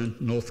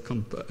component, north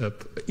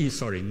component,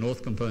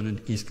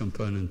 east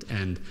component,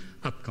 and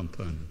up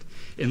component.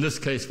 In this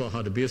case for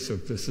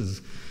Hardebeespoort, this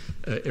is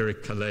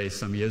Eric Calais.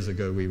 Some years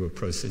ago we were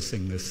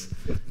processing this.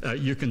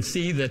 You can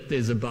see that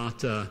there's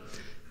about a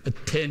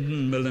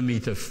 10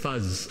 millimeter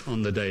fuzz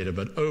on the data,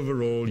 but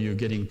overall you're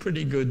getting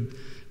pretty good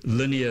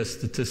linear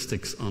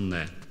statistics on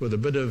that, with a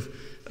bit of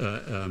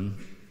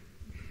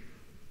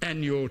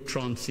annual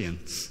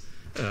transients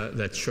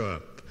that show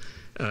up.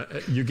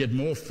 You get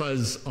more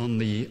fuzz on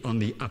the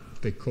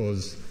up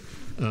because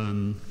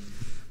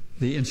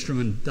the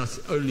instrument does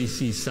only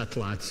see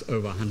satellites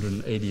over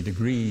 180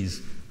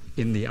 degrees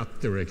in the up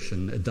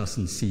direction. It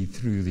doesn't see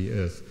through the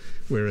Earth,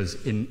 whereas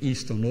in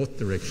east or north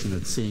direction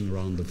it's seeing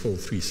around the full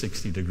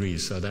 360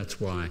 degrees. So that's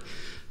why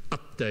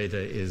up data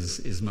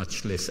is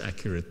much less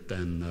accurate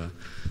than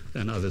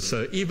others.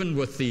 So even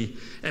with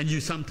and you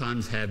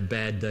sometimes have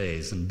bad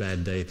days and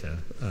bad data,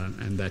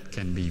 and that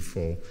can be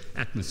for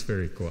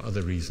atmospheric or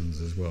other reasons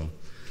as well.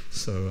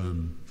 So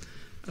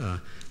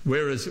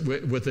whereas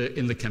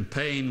in the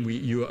campaign,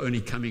 you are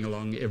only coming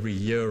along every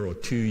year or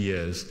 2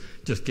 years,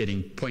 just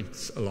getting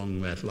points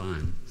along that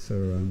line.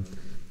 So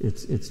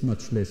it's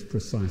much less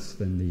precise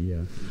than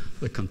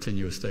the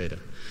continuous data.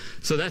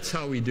 So that's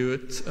how we do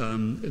it.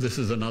 This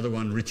is another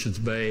one, Richards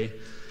Bay,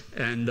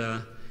 and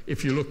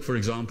if you look, for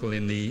example,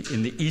 in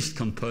the east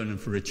component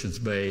for Richards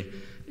Bay,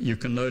 you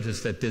can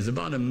notice that there's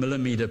about 1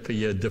 millimeter per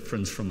year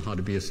difference from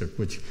Hardebeespoort,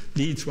 which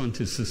leads one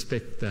to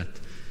suspect that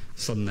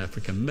Southern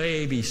Africa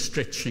may be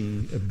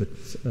stretching a bit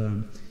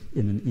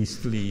in an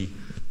easterly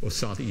or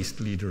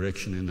southeasterly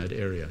direction in that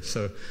area.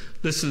 So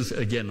this is,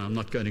 again, I'm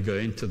not going to go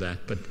into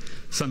that, but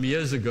some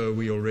years ago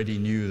we already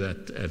knew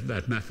that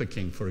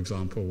Mafeking, for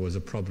example, was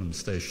a problem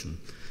station.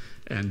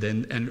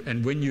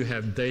 And when you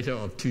have data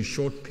of too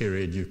short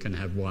period, you can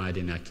have wide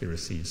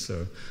inaccuracies.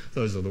 So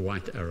those are the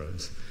white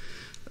arrows.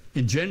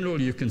 In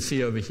general, you can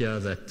see over here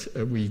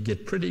that we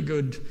get pretty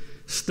good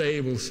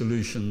stable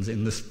solutions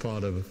in this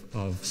part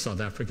of South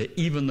Africa,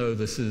 even though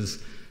this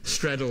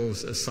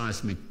straddles a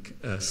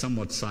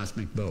somewhat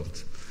seismic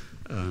belt.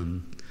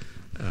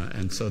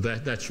 And so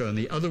that's shown.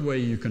 The other way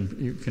you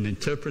can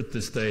interpret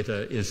this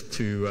data is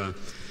to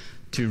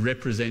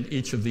represent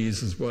each of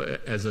these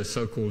as a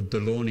so-called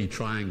Delaunay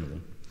triangle.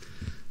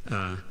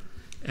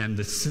 And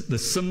the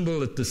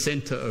symbol at the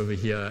center over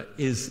here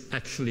is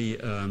actually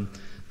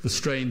the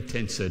strain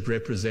tensor. It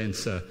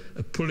represents a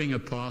pulling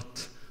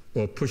apart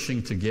or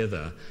pushing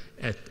together.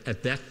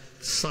 At that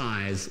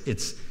size,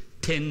 it's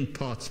 10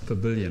 parts per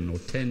billion, or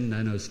 10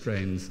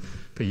 nanostrains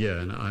per year.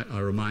 And I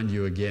remind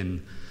you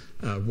again,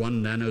 1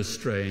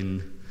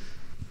 nanostrain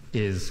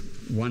is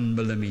 1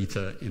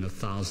 millimeter in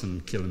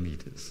 1,000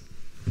 kilometers.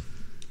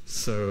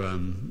 So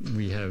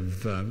we have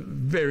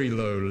very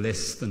low,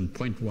 less than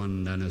 0.1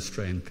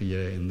 nanostrain per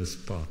year in this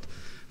part.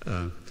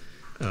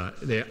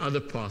 There are other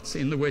parts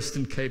in the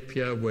Western Cape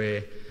here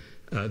where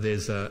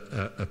there's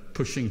a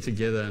pushing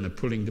together and a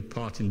pulling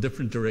apart in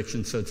different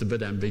directions, so it's a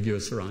bit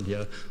ambiguous around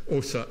here.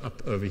 Also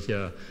up over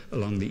here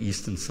along the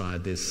eastern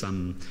side, there's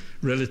some,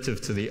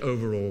 relative to the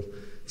overall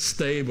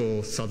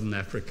stable southern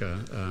Africa,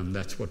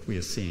 that's what we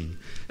are seeing.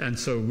 And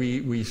so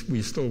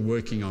we're still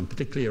working on,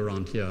 particularly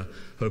around here,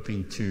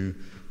 hoping to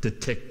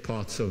detect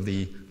parts of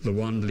the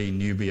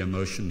Lwandle-Nubia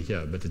motion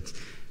here. But it's,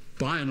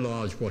 by and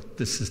large, what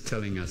this is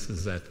telling us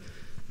is that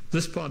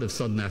this part of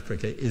southern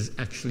Africa is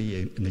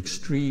actually an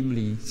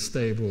extremely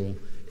stable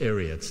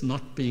area. It's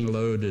not being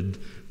loaded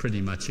pretty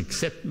much,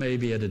 except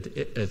maybe at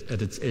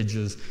its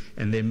edges.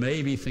 And there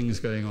may be things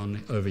going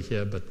on over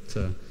here, but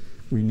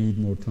we need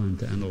more time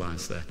to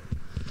analyze that.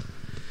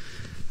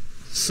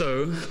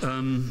 So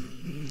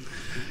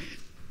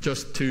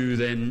just to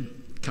then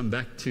come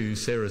back to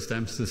Sarah's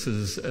stamps, this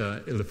is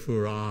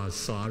Ilafura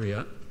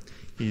Saria.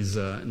 He's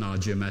now a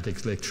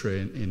geomatics lecturer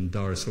in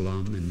Dar es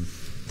Salaam in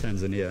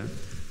Tanzania,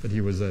 but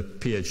he was a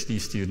PhD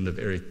student of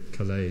Eric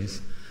Calais.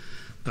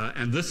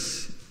 And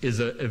this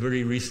is a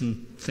very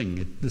recent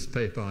thing. This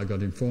paper, I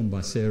got informed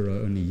by Sarah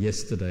only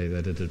yesterday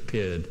that it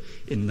appeared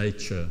in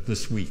Nature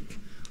this week,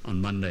 on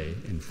Monday,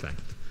 in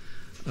fact.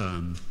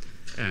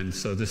 And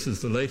so this is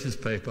the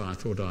latest paper. I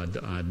thought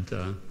I'd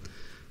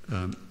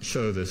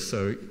show this.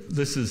 So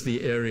this is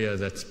the area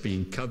that's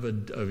been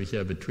covered over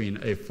here between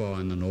Afar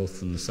in the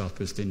north and the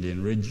southwest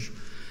Indian Ridge.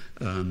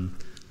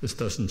 This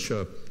doesn't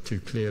show up too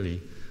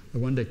clearly. I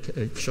wonder,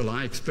 shall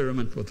I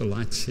experiment with the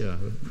lights here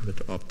a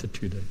bit after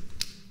 2 days?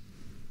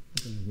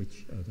 I don't know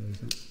which are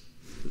those.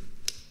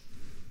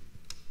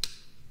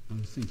 I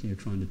was thinking of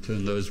trying to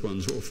turn those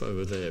ones off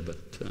over there, but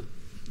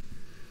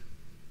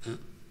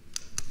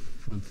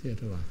front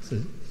theatre lights.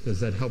 Does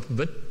that help a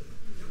bit?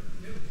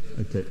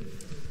 Okay.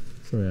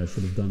 Sorry, I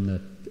should have done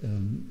that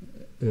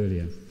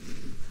earlier.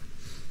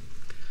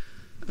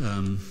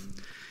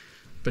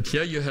 But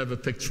here you have a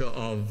picture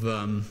of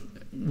the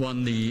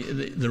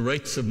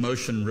rates of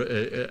motion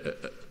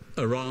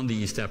around the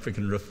East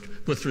African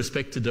Rift with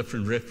respect to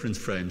different reference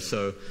frames.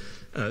 So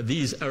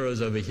these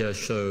arrows over here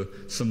show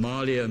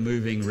Somalia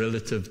moving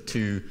relative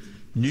to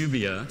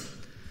Nubia,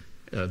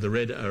 the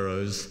red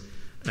arrows,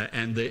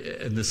 and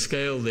the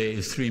scale there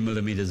is 3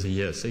 millimeters a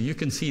year. So you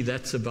can see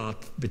that's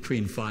about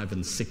between 5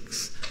 and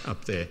 6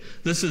 up there.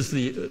 This is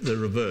the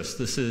reverse.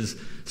 This is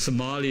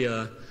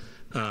Somalia,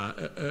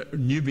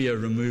 Nubia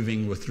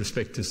removing with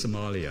respect to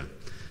Somalia.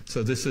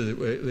 So this is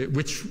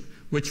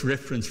which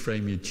reference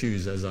frame you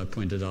choose, as I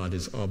pointed out,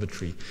 is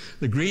arbitrary.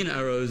 The green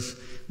arrows,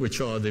 which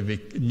are the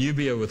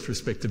Nubia with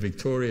respect to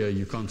Victoria,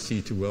 you can't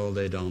see too well,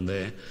 they're down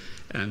there.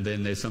 And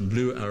then there's some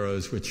blue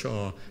arrows, which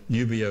are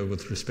Nubia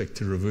with respect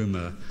to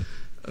Rovuma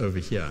over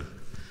here.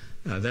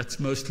 That's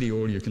mostly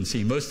all you can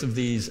see. Most of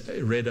these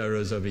red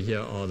arrows over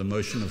here are the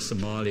motion of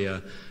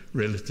Somalia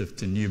relative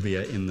to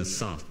Nubia in the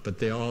south. But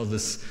there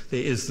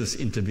is this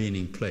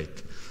intervening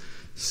plate.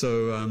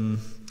 So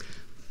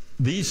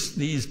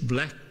these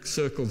black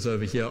circles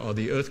over here are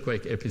the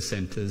earthquake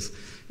epicenters,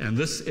 and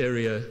this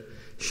area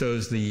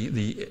shows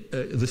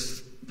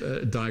this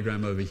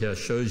diagram over here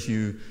shows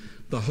you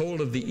the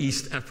whole of the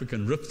East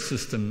African rift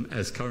system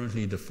as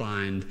currently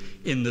defined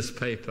in this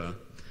paper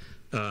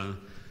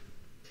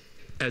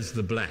as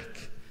the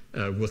black,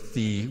 with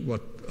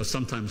what are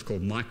sometimes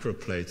called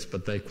microplates,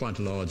 but they're quite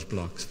large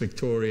blocks.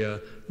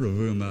 Victoria,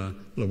 Rovuma,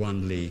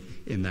 Lwandle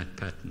in that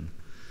pattern.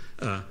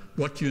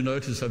 What you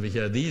notice over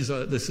here,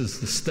 this is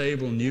the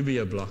stable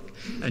Nubia block,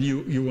 and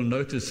you will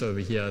notice over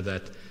here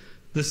that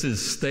this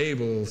is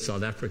stable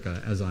South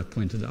Africa, as I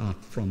pointed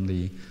out from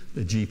the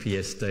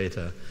GPS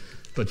data.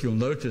 But you'll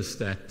notice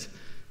that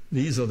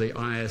these are the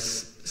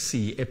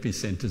ISC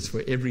epicenters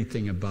for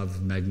everything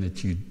above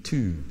magnitude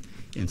 2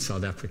 in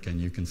South Africa, and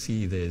you can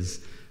see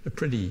there's a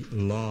pretty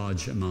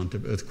large amount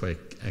of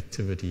earthquake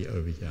activity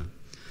over here.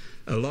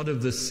 A lot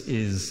of this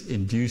is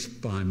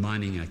induced by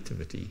mining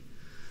activity.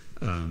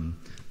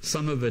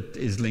 Some of it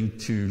is linked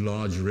to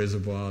large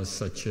reservoirs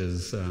such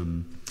as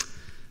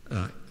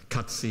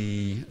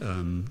Katse,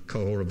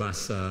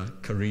 Kohorobasa,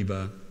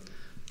 Kariba.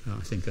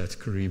 I think that's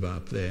Kariba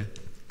up there,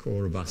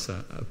 Kohorobasa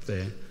up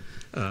there.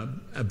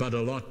 But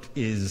a lot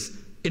is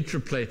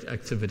intraplate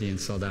activity in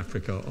South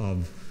Africa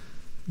of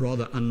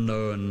rather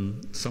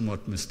unknown,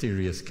 somewhat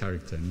mysterious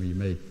character. And we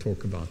may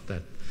talk about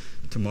that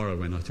tomorrow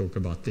when I talk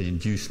about the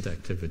induced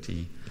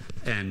activity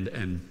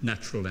and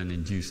natural and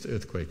induced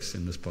earthquakes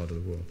in this part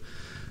of the world.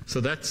 So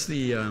that's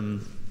the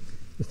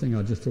thing.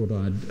 I just thought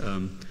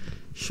I'd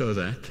show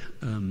that.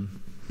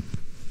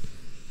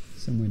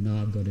 Somewhere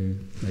now I've got to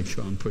make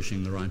sure I'm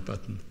pushing the right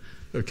button.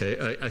 Okay,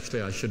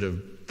 actually I should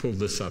have pulled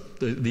this up.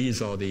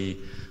 These are the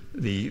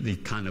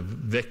kind of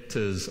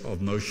vectors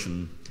of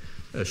motion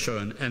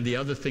shown. And the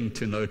other thing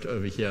to note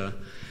over here,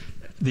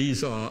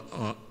 these are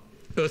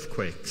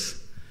earthquakes.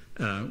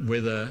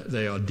 Whether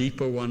they are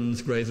deeper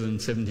ones, greater than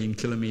 17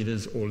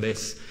 kilometers or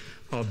less,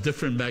 of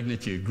different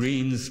magnitude.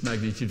 Greens,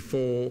 magnitude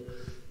 4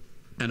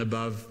 and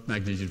above,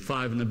 magnitude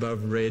 5 and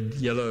above, red,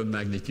 yellow,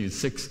 magnitude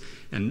 6,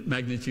 and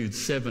magnitude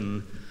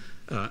 7.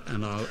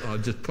 And I'll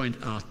just point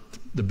out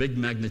the big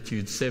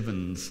magnitude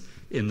 7s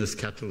in this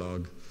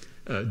catalogue.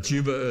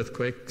 Juba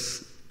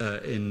earthquakes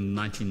in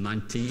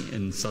 1990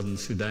 in southern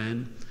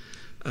Sudan.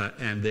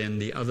 And then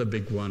the other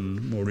big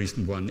one, more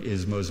recent one,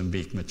 is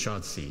Mozambique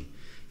Channel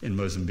in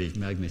Mozambique,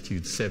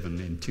 magnitude 7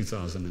 in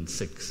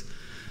 2006.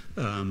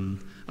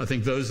 I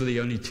think those are the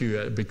only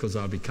two, because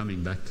I'll be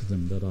coming back to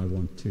them, that I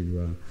want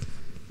to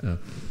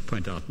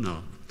point out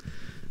now.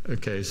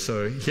 Okay,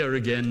 so here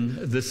again,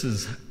 this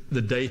is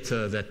the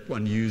data that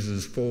one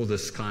uses for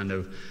this kind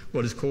of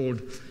what is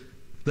called,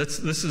 this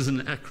is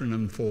an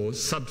acronym for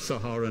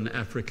Sub-Saharan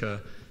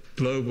Africa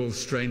Global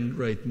Strain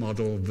Rate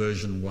Model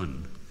version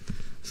 1.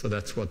 So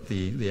that's what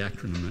the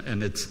acronym,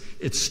 and it's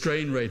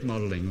strain rate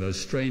modeling. Those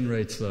strain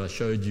rates that I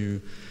showed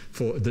you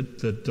for the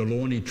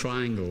Delaunay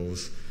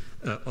triangles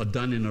are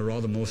done in a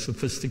rather more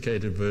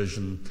sophisticated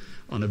version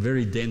on a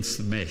very dense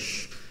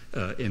mesh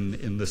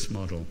in this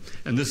model.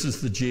 And this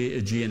is the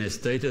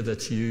GNS data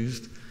that's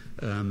used.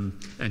 And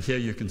here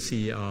you can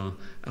see our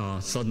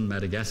southern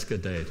Madagascar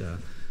data,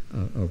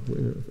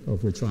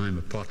 of which I am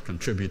a part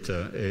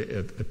contributor.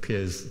 It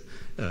appears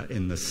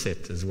in the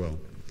set as well.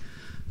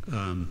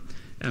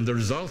 And the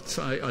results,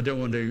 I don't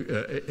want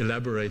to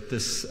elaborate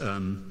this,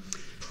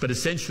 but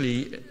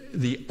essentially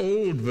the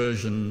old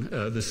version,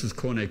 this is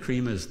Corne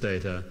Creamer's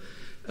data,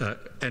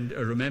 and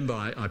remember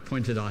I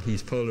pointed out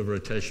his polar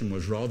rotation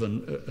was rather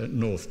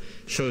north,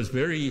 shows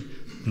very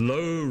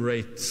low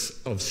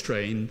rates of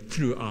strain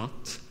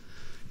throughout,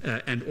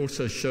 and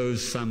also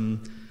shows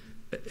some,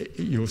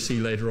 you'll see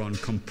later on,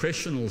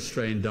 compressional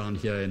strain down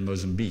here in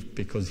Mozambique,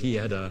 because he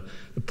had a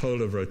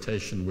polar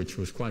rotation which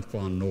was quite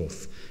far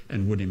north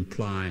and would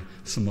imply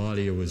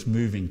Somalia was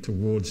moving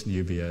towards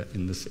Nubia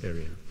in this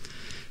area.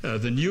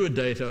 The newer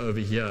data over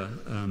here,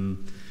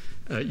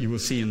 you will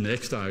see in the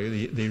next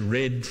diagram, the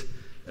red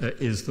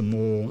is the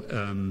more,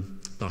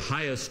 the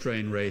higher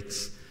strain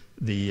rates,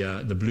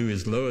 the blue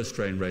is lower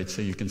strain rates,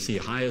 so you can see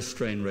higher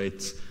strain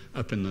rates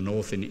up in the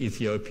north in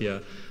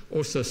Ethiopia,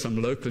 also some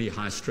locally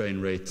high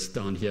strain rates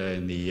down here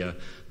in the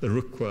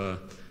Rukwa,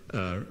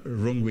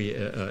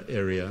 Rungwe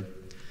area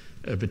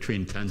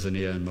between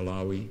Tanzania and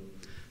Malawi,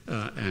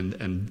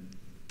 and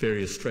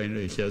various strain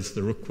rates. Here's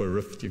the Rukwa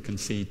Rift, you can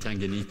see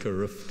Tanganyika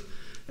Rift,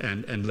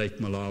 and Lake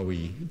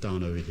Malawi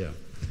down over here.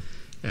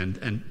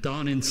 And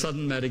down in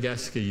southern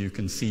Madagascar, you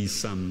can see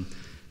some,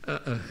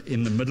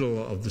 in the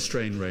middle of the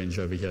strain range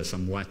over here,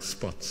 some white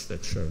spots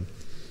that show.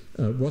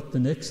 What the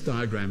next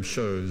diagram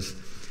shows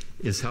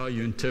is how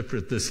you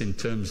interpret this in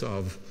terms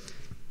of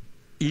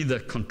either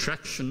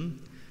contraction,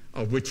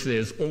 of which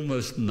there's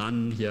almost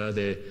none here.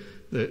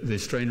 The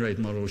strain rate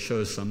model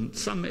shows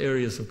some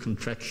areas of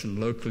contraction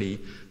locally,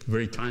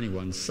 very tiny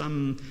ones,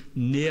 some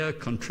near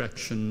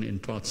contraction in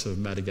parts of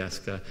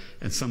Madagascar,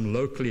 and some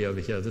locally over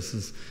here. This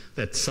is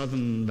that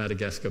southern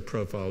Madagascar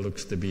profile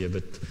looks to be a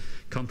bit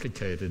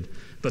complicated.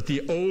 But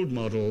the old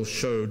model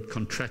showed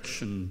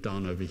contraction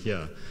down over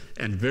here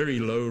and very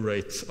low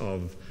rates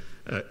of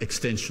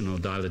extension or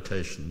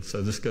dilatation.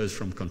 So this goes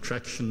from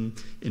contraction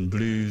in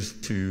blues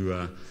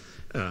to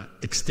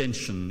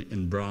extension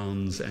in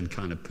browns and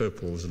kind of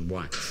purples and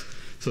whites.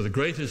 So the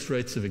greatest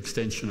rates of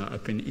extension are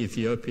up in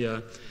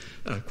Ethiopia,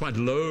 quite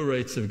low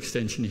rates of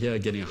extension here,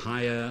 getting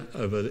higher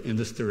over in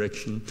this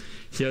direction.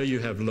 Here you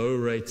have low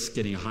rates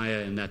getting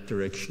higher in that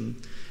direction,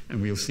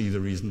 and we'll see the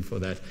reason for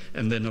that.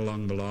 And then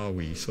along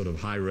Malawi, sort of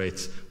high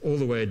rates, all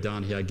the way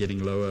down here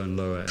getting lower and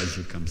lower as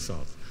you come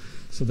south.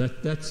 So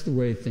that's the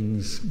way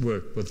things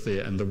work with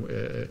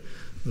the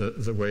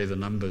way the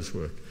numbers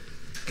work.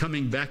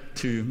 Coming back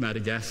to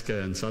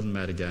Madagascar and southern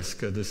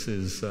Madagascar, this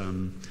is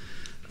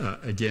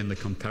again the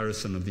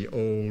comparison of the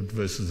old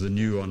versus the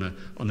new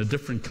on a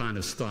different kind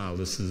of style.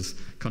 This is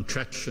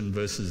contraction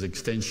versus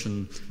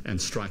extension and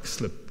strike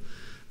slip.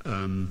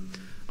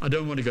 I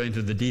don't want to go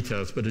into the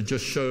details, but it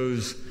just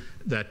shows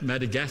that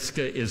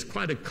Madagascar is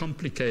quite a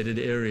complicated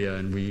area,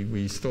 and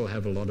we still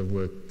have a lot of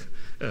work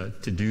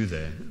to do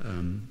there.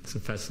 It's a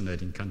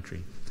fascinating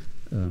country.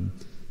 And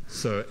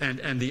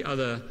the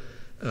other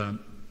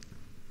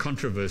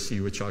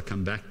controversy, which I'll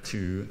come back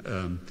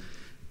to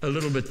a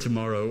little bit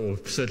tomorrow, or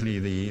certainly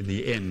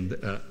the end.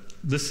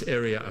 This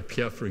area up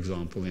here, for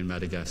example, in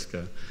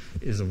Madagascar,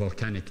 is a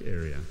volcanic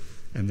area.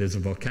 And there's a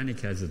volcanic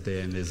hazard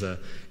there, and there's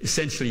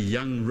essentially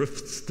young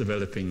rifts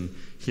developing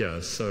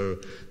here. So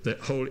the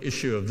whole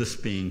issue of this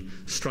being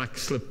strike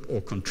slip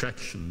or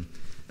contraction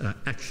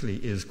actually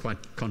is quite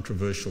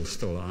controversial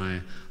still.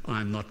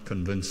 I'm not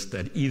convinced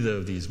that either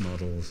of these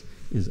models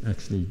is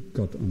actually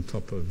got on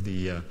top of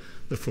the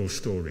full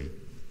story.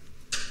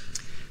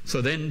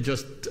 So then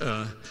just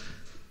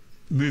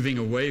moving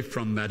away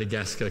from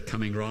Madagascar,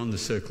 coming around the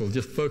circle,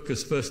 just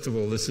focus, first of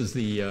all, this is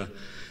this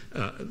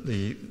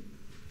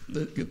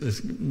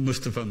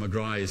Mustafa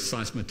Magrai's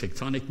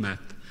seismotectonic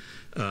map.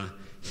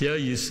 Here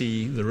you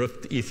see the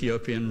rift,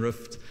 Ethiopian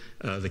rift,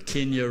 the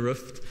Kenya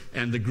rift,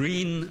 and the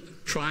green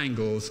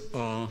triangles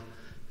are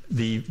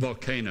the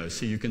volcanoes.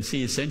 So you can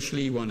see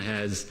essentially one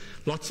has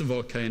lots of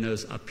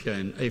volcanoes up here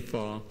in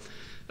Afar.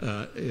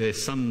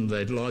 There's some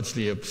that are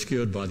largely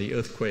obscured by the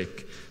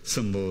earthquake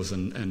symbols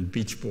and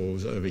beach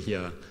balls over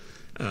here.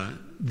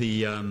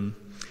 The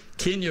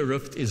Kenya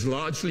rift is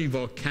largely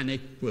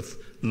volcanic with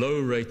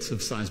low rates of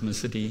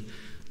seismicity.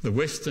 The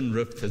Western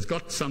rift has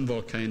got some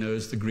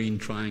volcanoes, the green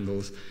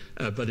triangles,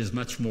 but is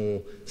much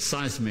more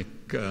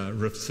seismic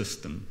rift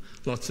system.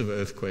 Lots of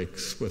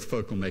earthquakes with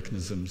focal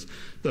mechanisms.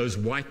 Those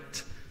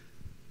white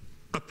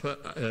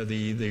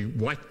the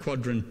white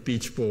quadrant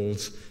beach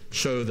balls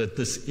show that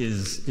this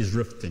is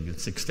rifting,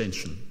 it's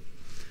extension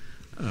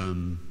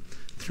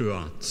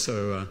throughout.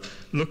 So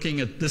looking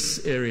at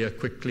this area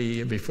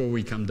quickly before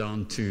we come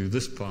down to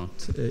this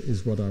part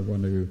is what I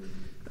want to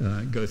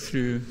go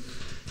through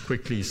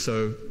quickly.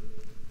 So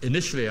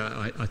initially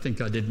I think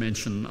I did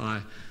mention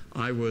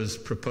I was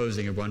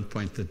proposing at one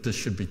point that this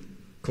should be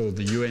called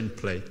the UN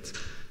plate,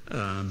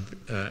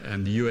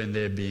 and the UN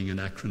there being an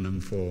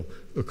acronym for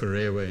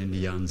Ukerewe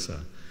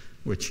Nyanza,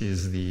 which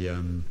is the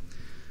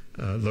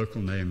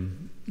local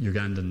name,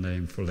 Ugandan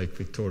name for Lake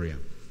Victoria.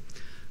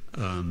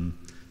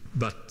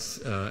 But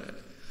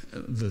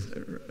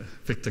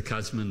Victor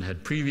Kazman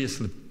had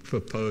previously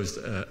proposed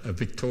a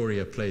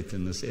Victoria plate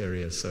in this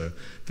area, so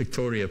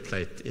Victoria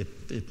plate,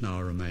 it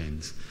now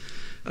remains.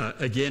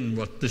 Again,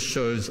 what this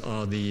shows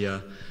are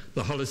the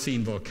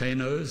Holocene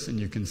volcanoes, and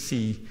you can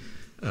see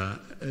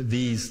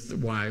these,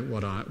 why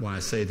I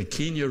say the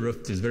Kenya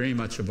rift is very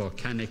much a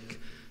volcanic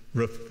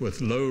rift with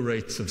low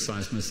rates of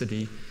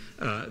seismicity.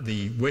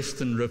 The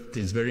Western rift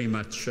is very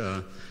much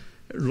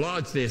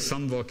large. There's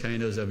some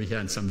volcanoes over here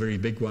and some very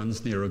big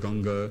ones, near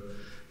Ogongo,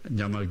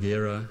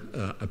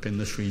 Nyamagera, up in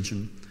this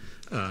region.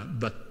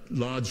 But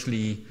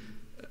largely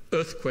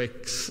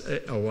earthquakes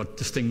are what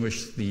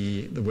distinguish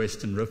the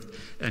Western rift.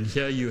 And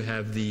here you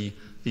have the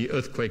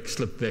earthquake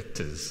slip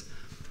vectors.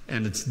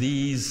 And it's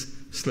these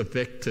slip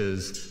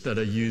vectors that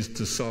are used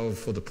to solve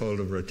for the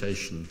polar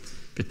rotation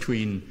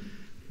between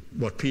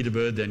what Peter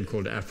Bird then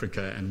called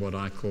Africa and what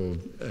I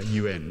called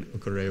UN,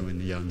 Ukerewe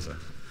Nyanza.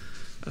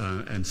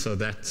 And so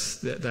that's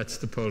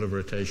the polar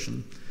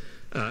rotation.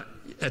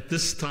 At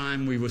this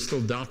time, we were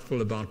still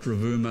doubtful about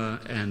Rovuma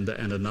and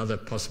another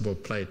possible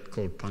plate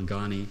called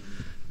Pangani,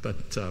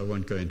 but I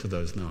won't go into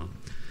those now.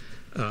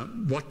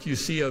 What you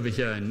see over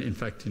here, and in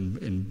fact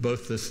in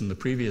both this and the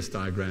previous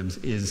diagrams,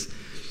 is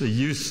the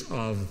use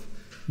of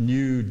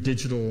new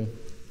digital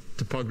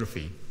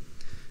topography.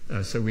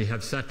 So we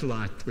have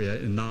satellite,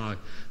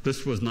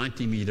 this was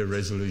 90-meter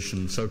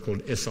resolution,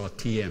 so-called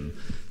SRTM,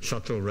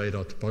 shuttle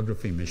radar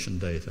topography mission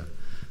data.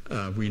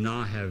 We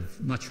now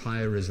have much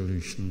higher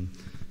resolution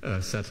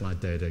satellite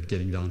data,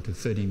 getting down to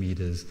 30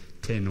 meters,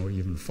 10 or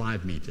even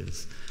 5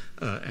 meters.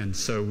 And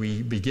so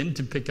we begin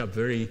to pick up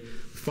very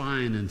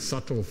fine and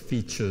subtle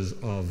features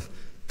of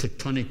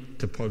tectonic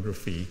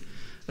topography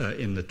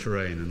in the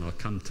terrain, and I'll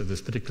come to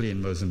this, particularly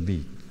in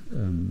Mozambique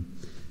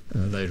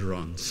later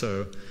on.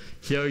 So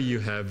here you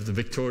have the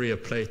Victoria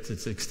plate,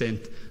 its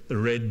extent. The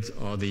red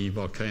are the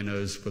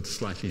volcanoes with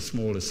slightly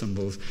smaller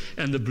symbols,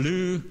 and the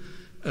blue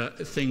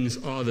things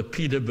are the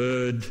Peter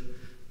Bird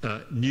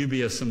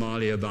Nubia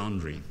Somalia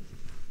boundary,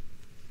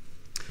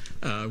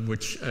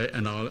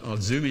 and I'll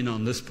zoom in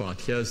on this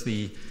part. Here's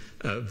the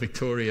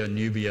Victoria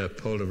Nubia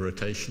polar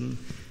rotation.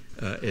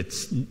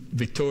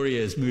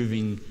 Victoria is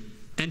moving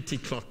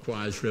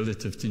anti-clockwise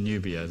relative to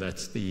Nubia.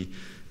 That's the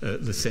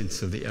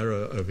sense of the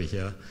arrow over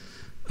here.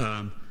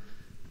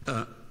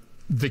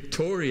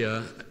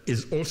 Victoria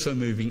is also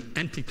moving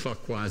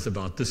anti-clockwise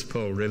about this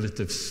pole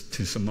relative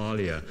to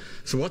Somalia.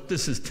 So what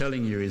this is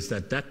telling you is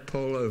that that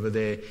pole over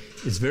there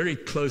is very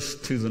close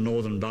to the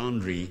northern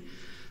boundary,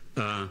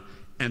 and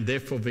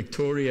therefore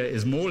Victoria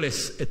is more or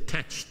less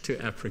attached to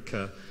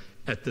Africa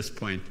at this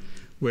point,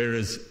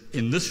 whereas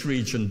in this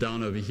region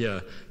down over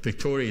here,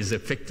 Victoria is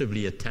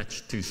effectively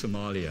attached to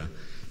Somalia.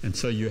 And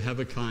so you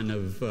have a kind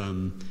of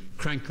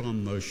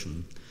crank-arm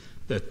motion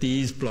that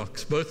these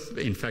blocks, both,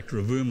 in fact,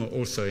 Rovuma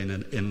also in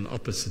an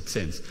opposite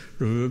sense.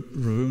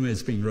 Rovuma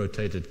is being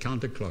rotated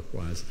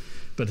counterclockwise,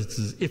 but it's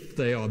as if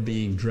they are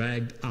being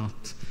dragged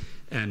out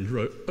and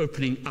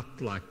opening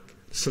up like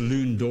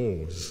saloon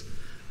doors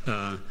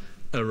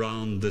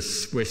around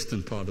this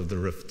western part of the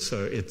rift.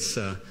 So it's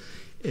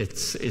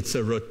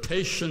a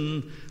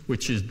rotation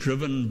which is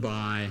driven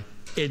by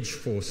edge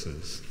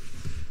forces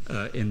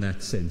in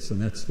that sense, and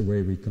that's the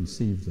way we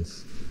conceive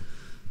this.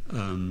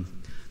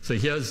 So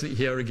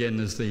here again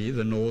is the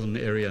northern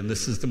area, and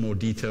this is the more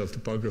detailed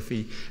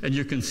topography. And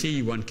you can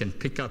see one can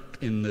pick up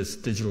in this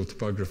digital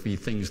topography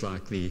things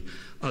like the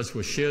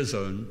Azwa shear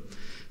zone,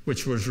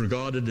 which was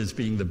regarded as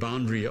being the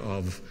boundary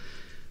of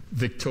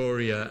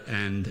Victoria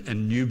and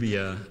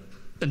Nubia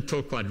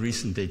until quite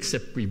recently,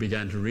 except we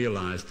began to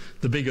realize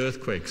the big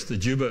earthquakes, the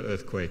Juba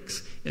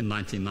earthquakes in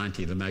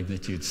 1990, the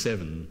magnitude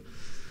 7,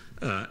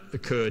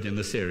 occurred in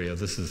this area.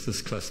 This is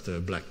this cluster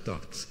of black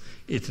dots,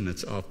 it and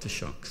its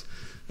aftershocks.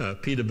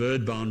 Peter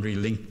Bird boundary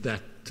linked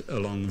that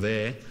along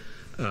there.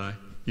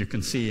 You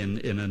can see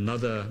in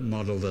another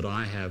model that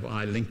I have,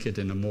 I link it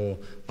in a more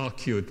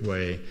arcuate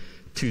way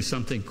to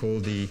something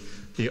called the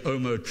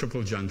Omo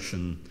triple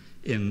junction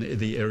in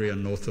the area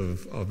north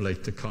of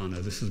Lake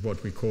Turkana. This is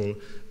what we call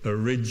a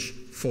ridge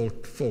fault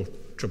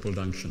triple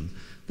junction.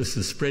 This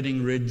is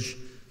spreading ridge,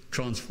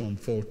 transform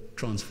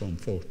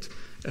fault,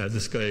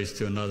 This goes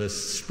to another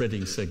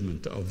spreading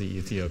segment of the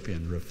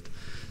Ethiopian rift.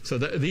 So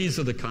these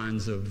are the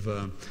kinds of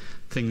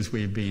things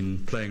we've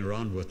been playing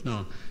around with.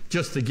 Now,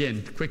 just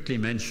again, to quickly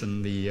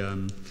mention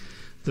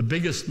the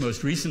biggest,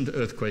 most recent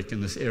earthquake in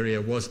this area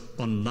was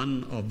on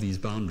none of these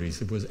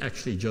boundaries. It was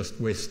actually just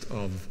west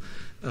of,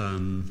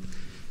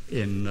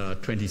 in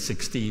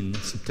 2016,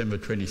 September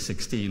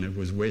 2016, it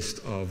was west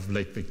of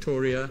Lake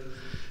Victoria.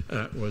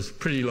 It was a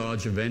pretty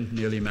large event,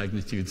 nearly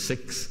magnitude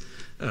 6.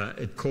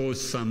 It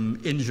caused some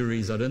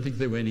injuries. I don't think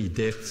there were any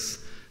deaths,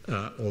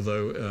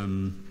 although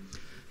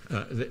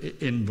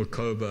in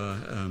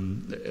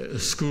Bukoba,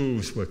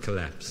 schools were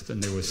collapsed,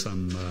 and there was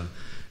some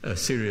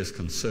serious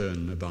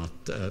concern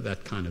about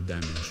that kind of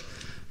damage.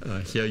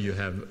 Here you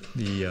have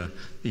the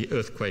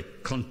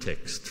earthquake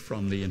context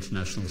from the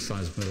International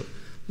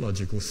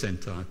Seismological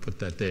Center. I put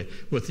that there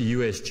with the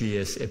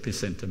USGS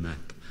epicenter map.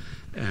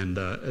 And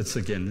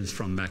it's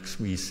from Max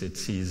Weiss. It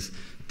sees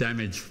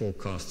damage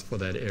forecast for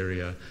that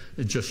area.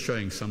 It's just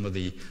showing some of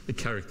the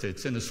character.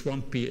 It's in a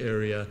swampy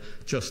area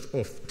just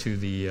off to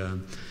the,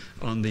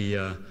 on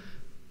the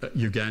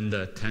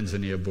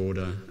Uganda-Tanzania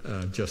border,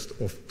 just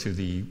off to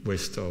the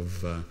west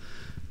of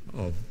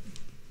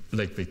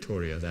Lake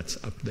Victoria. That's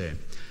up there.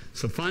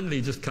 So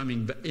finally, just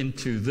coming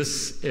into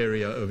this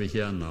area over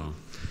here now,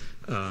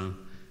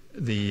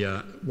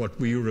 what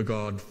we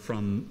regard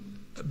from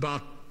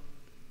about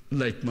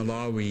Lake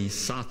Malawi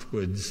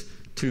southwards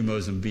to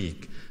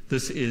Mozambique.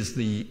 This is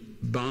the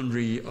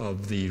boundary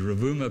of the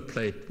Rovuma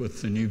plate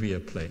with the Nubia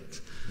plate.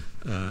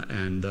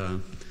 The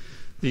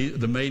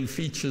main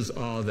features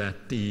are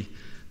that the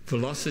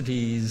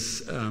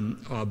velocities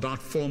are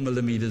about 4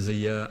 millimeters a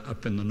year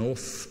up in the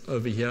north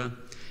over here,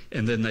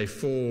 and then they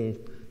fall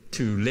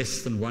to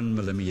less than 1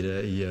 millimeter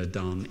a year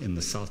down in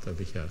the south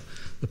over here.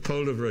 The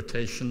pole of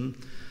rotation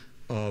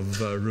of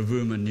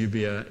Rovuma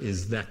Nubia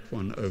is that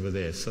one over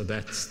there. So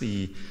that's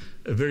a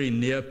very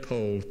near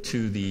pole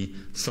to the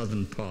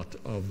southern part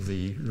of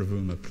the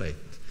Rovuma plate.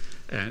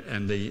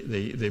 And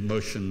the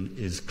motion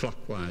is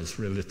clockwise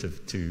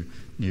relative to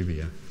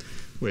Nubia,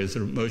 whereas the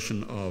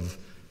motion of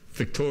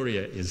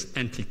Victoria is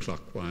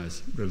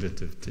anti-clockwise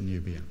relative to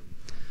Nubia.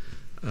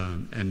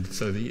 And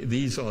so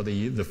these are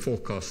the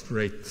forecast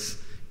rates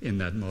in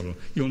that model.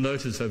 You'll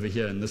notice over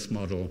here in this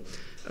model,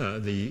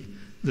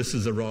 this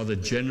is a rather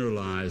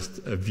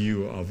generalized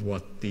view of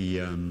what the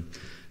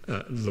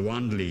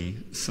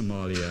Luandli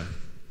Somalia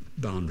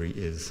boundary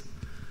is.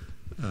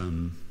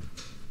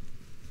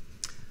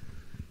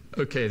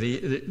 Okay,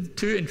 the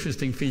two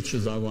interesting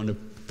features I want to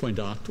point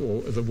out,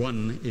 or the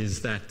one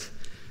is that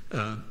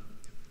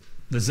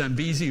the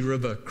Zambezi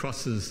River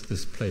crosses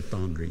this plate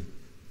boundary.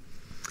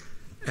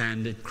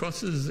 And it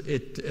crosses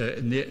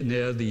it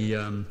near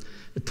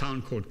a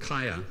town called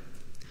Kaya.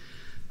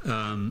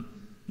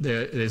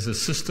 There's a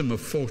system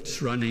of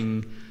forts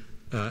running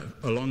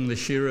along the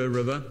Shira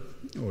River,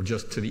 or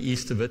just to the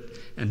east of it,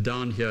 and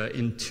down here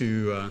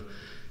into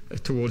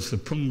towards the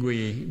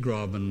Pungwe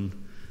Graben,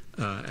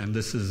 and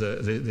this is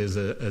there's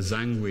a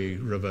Zangwe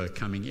River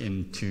coming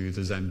into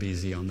the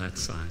Zambezi on that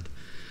side.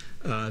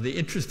 The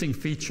interesting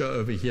feature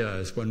over here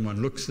is when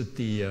one looks at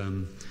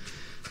the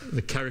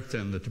character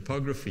and the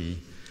topography,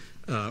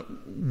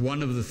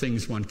 one of the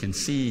things one can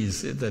see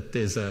is that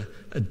there's a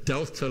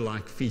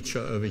delta-like feature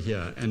over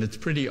here, and it's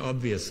pretty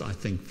obvious, I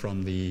think,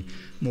 from the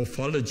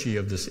morphology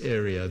of this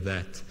area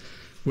that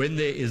when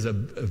there is a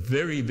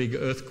very big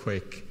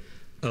earthquake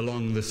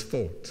along this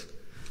fault,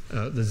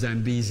 the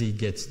Zambezi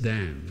gets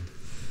dammed.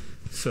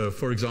 So,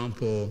 for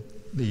example,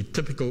 the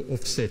typical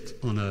offset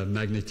on a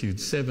magnitude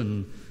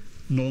 7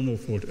 normal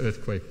fault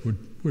earthquake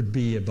would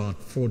be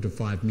about 4 to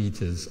 5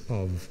 meters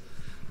of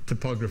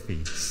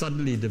topography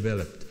suddenly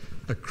developed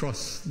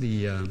across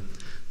the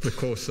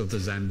course of the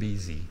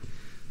Zambezi.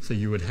 So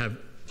you would have,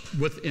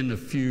 within a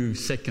few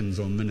seconds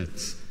or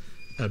minutes,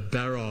 a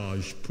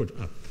barrage put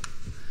up.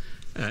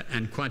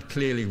 And quite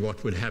clearly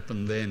what would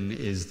happen then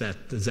is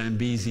that the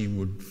Zambezi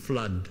would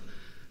flood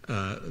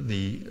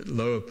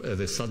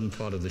the southern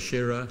part of the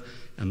Shira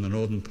and the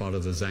northern part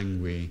of the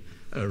Zangwe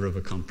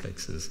river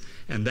complexes.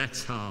 And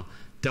that's how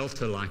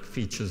delta-like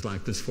features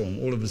like this form.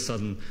 All of a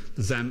sudden,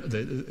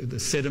 the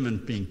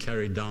sediment being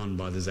carried down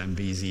by the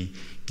Zambezi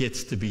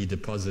gets to be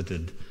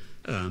deposited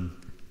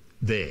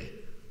there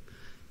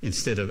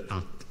instead of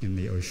out in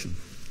the ocean.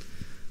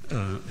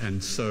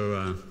 And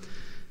so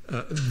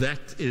that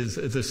is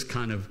this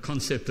kind of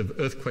concept of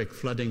earthquake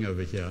flooding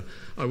over here.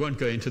 I won't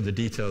go into the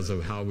details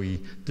of how we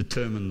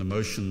determine the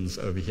motions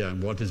over here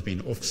and what has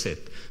been offset.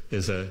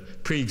 There's a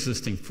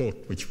pre-existing fault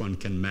which one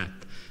can map,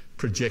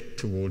 project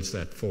towards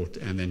that fault,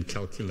 and then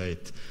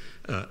calculate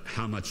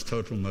how much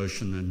total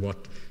motion and what,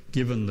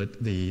 given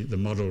the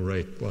model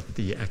rate, what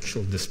the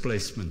actual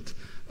displacement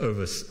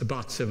over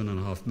about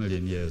 7.5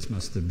 million years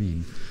must have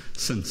been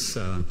since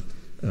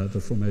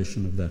the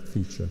formation of that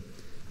feature.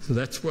 So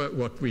that's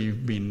what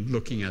we've been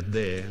looking at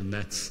there, and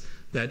that's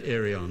that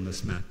area on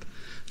this map.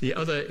 The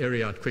other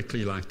area I'd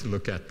quickly like to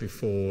look at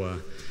before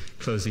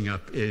closing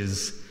up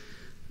is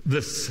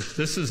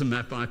This is a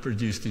map I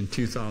produced in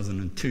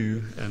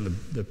 2002, and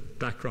the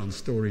background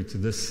story to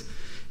this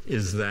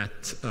is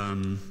that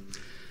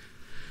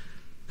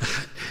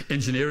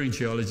engineering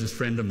geologist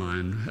friend of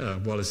mine,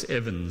 Wallace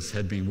Evans,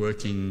 had been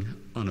working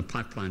on a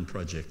pipeline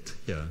project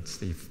here. It's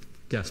the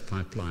gas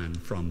pipeline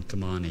from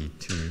Tamani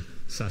to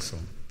Sasol.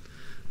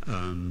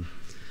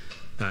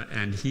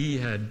 And he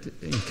had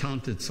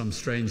encountered some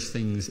strange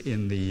things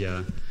in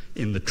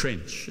the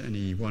trench, and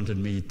he wanted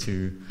me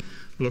to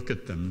look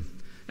at them.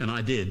 And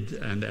I did,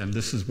 and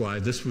this is why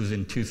this was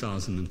in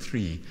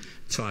 2003.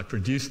 So I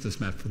produced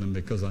this map for them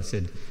because I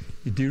said,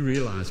 you do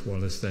realize,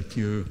 Wallace, that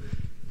you're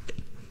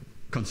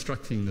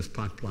constructing this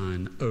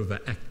pipeline over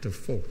active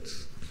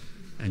faults.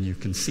 And you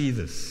can see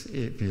this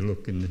if you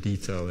look in the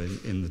detail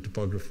in the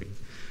topography.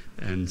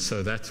 And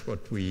so that's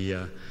what we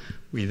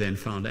then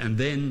found. And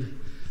then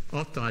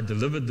after I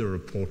delivered the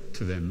report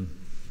to them,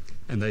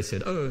 and they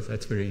said, oh,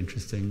 that's very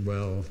interesting,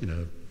 well, you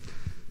know,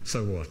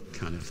 so what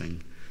kind of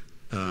thing.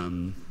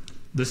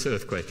 This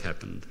earthquake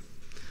happened,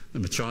 the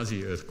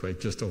Machazi earthquake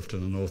just off to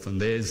the north,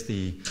 and there's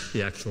the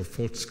actual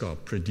fault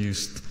scarp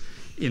produced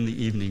in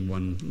the evening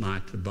one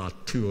night,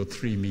 about 2 or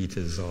 3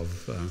 meters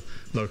of,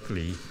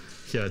 locally,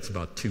 here it's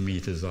about 2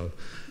 meters of.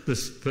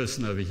 This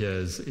person over here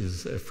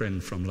is a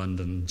friend from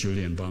London,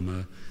 Julian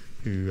Bammer,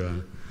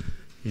 who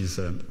is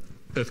an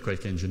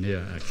earthquake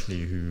engineer,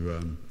 actually,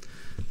 who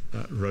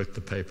wrote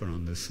the paper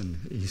on this, and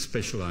he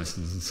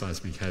specializes in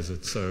seismic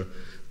hazards. So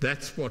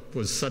that's what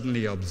was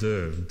suddenly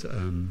observed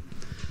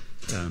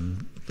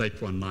late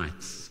one night,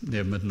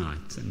 near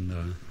midnight,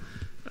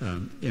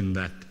 in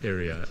that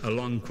area,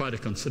 along quite a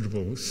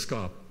considerable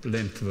scarp,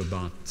 length of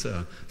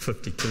about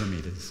 50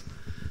 kilometers.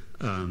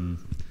 And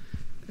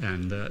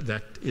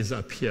that is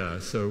up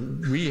here. So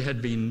we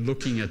had been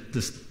looking at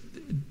this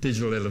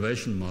digital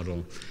elevation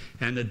model,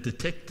 and it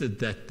detected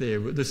that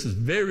this is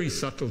very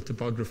subtle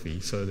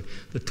topography. So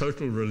the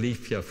total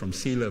relief here from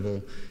sea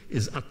level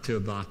is up to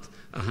about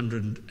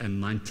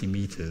 190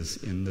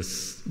 meters in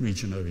this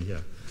region over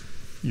here.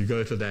 You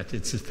go to that,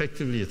 it's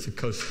a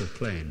coastal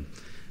plain,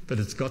 but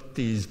it's got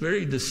these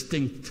very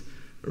distinct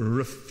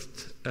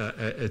rift,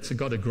 it's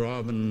got a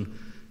graben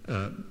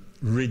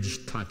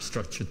ridge type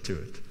structure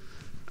to it.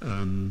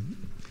 And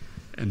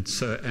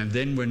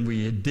then when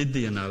we did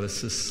the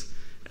analysis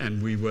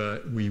and we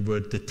were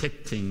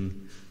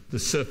detecting the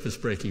surface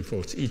breaking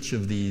faults, each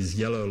of these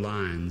yellow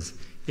lines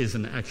is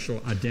an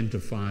actual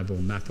identifiable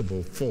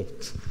mappable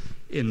fault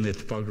in the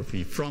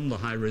topography from the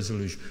high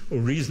resolution or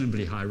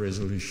reasonably high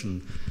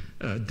resolution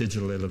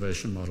digital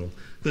elevation model.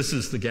 This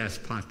is the gas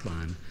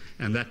pipeline,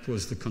 and that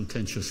was the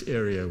contentious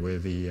area where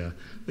the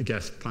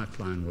gas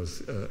pipeline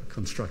was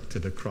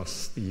constructed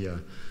across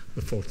the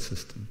fault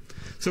system.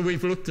 So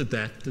we've looked at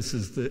that. This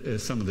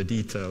is some of the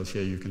details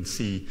here. You can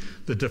see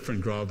the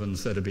different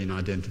grabens that have been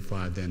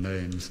identified, their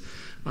names.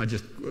 I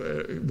just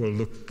will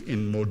look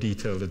in more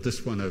detail at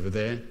this one over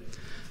there,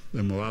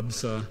 the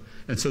Moabsa.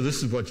 And so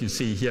this is what you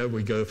see here.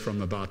 We go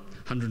from about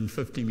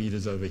 150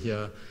 meters over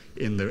here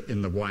in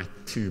the white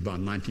to about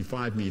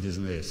 95 meters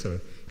in there. So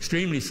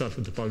extremely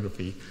subtle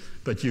topography,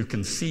 but you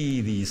can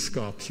see these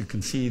scarps. You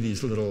can see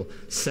these little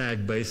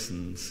sag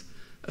basins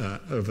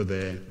over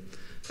there.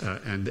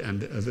 And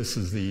this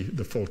is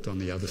the fault on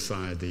the other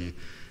side,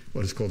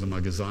 what is called the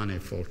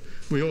Magazane fault.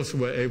 We also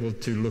were able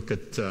to look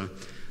at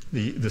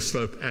the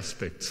slope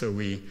aspect. So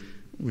we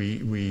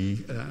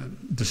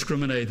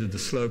discriminated the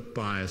slope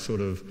by a sort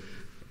of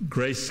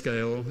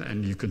grayscale,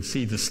 and you can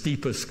see the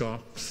steeper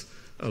scarps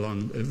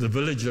along. The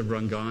village of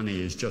Rangani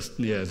is just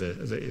near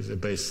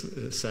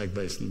the sag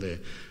basin there,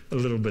 a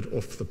little bit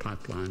off the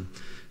pipeline.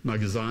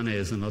 Magazane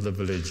is another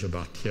village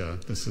about here.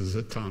 This is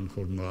a town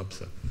called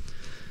Moabsa.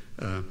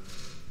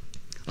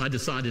 I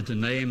decided to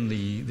name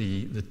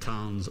the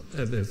towns,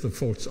 the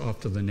faults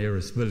after the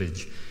nearest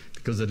village,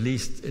 because at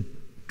least it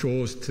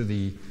draws to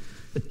the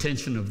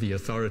attention of the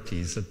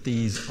authorities that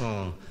these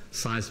are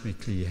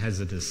seismically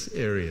hazardous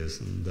areas,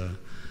 and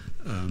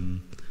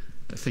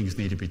things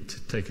need to be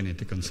taken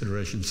into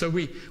consideration. So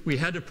we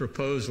had a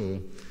proposal,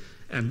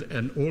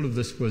 and all of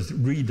this was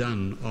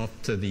redone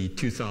after the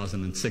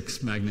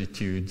 2006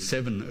 magnitude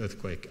 7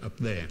 earthquake up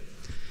there.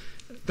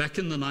 Back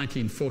in the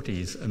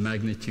 1940s, a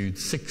magnitude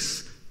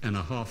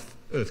 6.5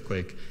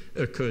 earthquake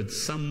occurred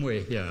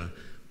somewhere here.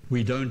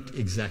 We don't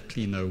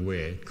exactly know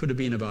where. It could have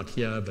been about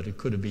here, but it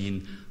could have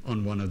been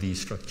on one of these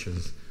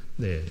structures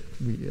there.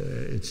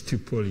 It's too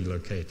poorly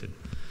located.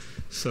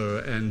 So,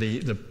 and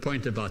the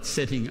point about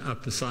setting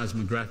up a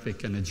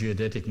seismographic and a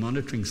geodetic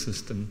monitoring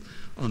system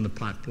on the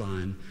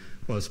pipeline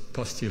was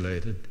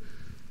postulated,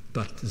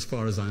 but as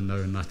far as I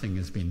know, nothing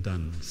has been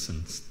done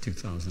since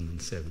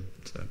 2007.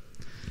 So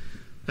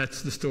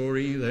that's the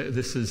story.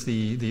 This is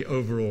the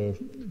overall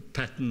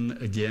pattern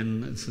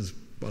again. This is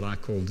what I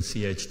call the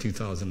CH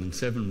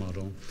 2007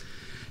 model.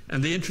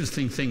 And the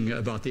interesting thing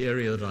about the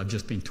area that I've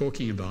just been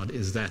talking about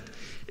is that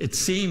it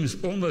seems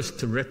almost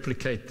to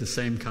replicate the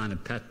same kind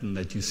of pattern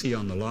that you see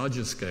on the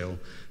larger scale,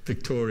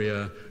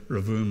 Victoria,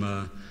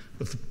 Rovuma,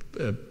 with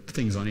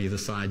things on either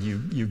side.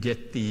 You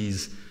get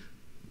these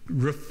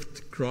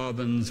rift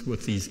grabens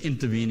with these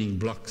intervening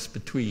blocks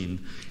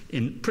between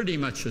in pretty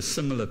much a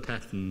similar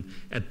pattern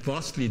at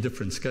vastly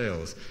different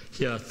scales.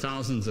 Here,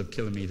 thousands of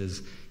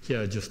kilometers,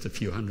 here, just a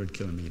few hundred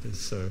kilometers.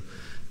 So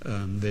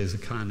there's a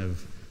kind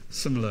of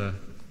similar,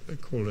 I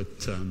call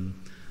it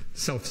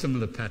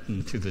self-similar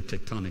pattern to the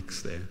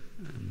tectonics there.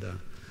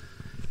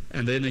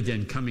 And then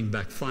again, coming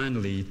back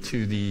finally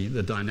to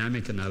the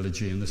dynamic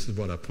analogy, and this is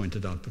what I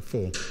pointed out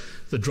before,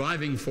 the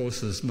driving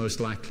forces most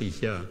likely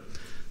here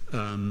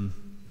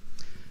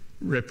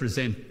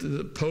represent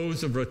the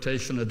poles of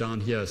rotation are down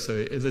here.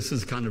 So this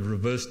is kind of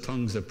reverse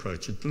Tongs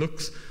approach. It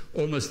looks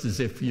almost as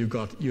if you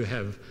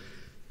have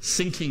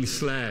sinking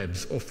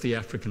slabs off the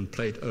African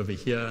plate over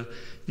here.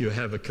 You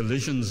have a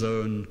collision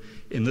zone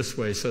in this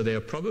way. So there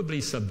are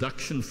probably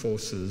subduction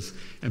forces,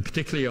 and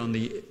particularly on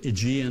the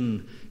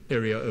Aegean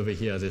area over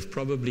here, there's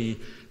probably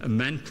a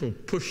mantle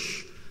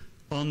push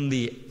on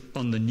the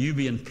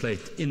Nubian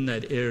plate in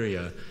that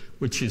area,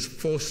 which is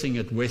forcing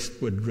it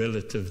westward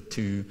relative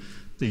to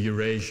the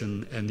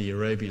Eurasian and the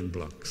Arabian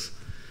blocks.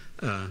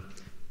 And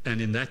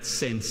in that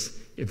sense,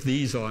 if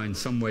these are in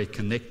some way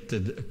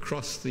connected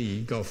across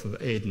the Gulf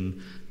of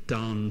Aden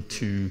down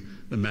to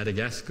the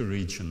Madagascar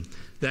region,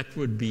 that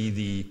would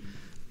be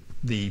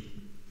the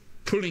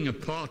pulling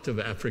apart of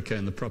Africa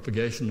and the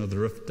propagation of the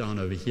rift down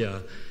over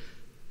here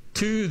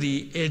to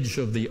the edge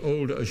of the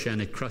old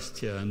oceanic crust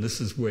here. And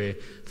this is where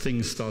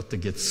things start to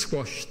get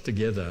squashed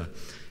together,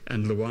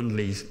 and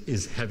Lwandle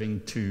is having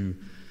to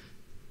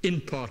in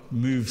part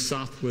move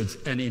southwards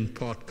and in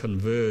part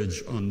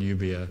converge on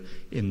Nubia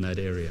in that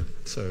area.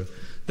 So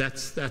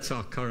that's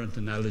our current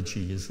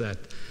analogy, is that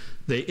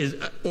there is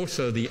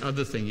also the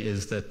other thing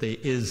is that there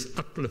is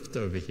uplift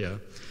over here.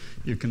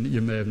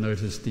 You may have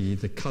noticed the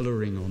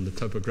coloring on the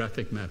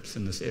topographic maps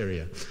in this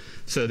area.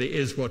 So there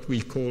is what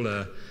we call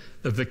a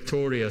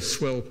Victoria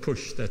swell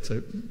push. That's a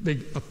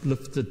big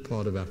uplifted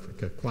part of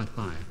Africa, quite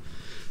high.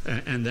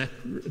 And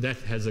that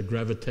has a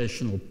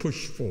gravitational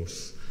push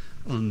force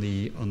on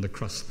the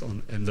crust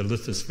and the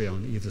lithosphere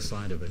on either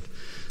side of it.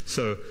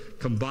 So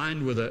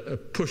combined with a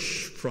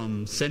push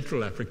from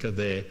Central Africa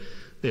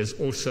there's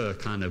also a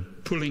kind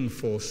of pulling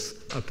force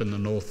up in the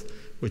north,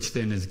 which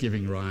then is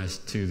giving rise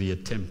to the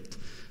attempt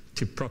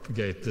to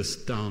propagate this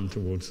down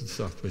towards the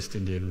Southwest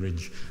Indian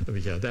Ridge over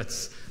here.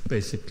 That's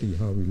basically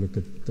how we look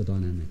at the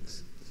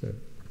dynamics. So,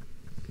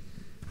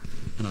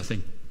 and I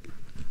think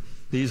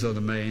these are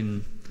the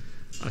main,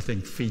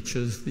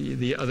 features.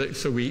 The other,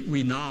 so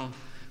we now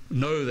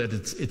know that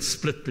it's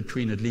split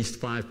between at least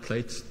 5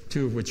 plates,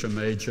 2 of which are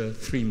major,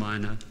 3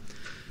 minor.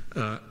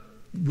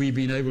 We've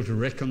been able to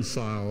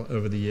reconcile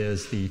over the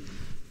years the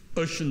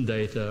ocean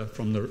data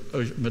from the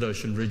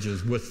mid-ocean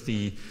ridges with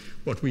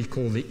what we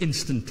call the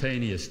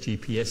instantaneous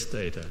GPS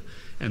data,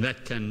 and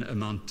that can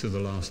amount to the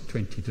last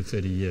 20 to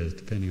 30 years,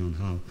 depending on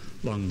how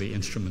long the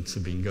instruments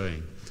have been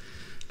going.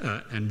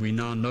 And we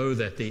now know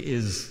that there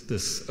is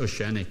this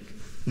oceanic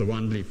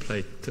Lwandle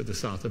plate to the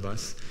south of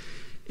us.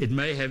 It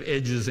may have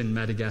edges in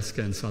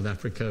Madagascar and South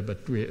Africa,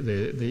 but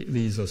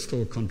these are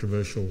still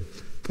controversial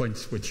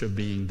points which are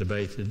being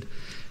debated.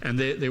 And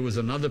there was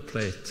another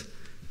plate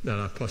that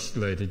I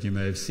postulated, you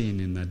may have seen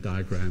in that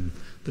diagram,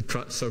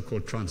 the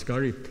so-called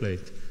Transgaric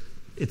plate.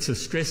 It's a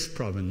stress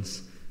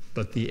province,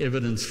 but the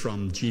evidence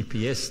from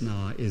GPS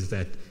now is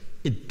that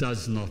it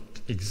does not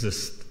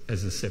exist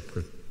as a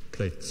separate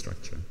plate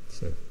structure.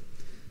 So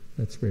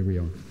that's where we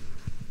are.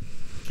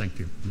 Thank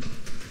you.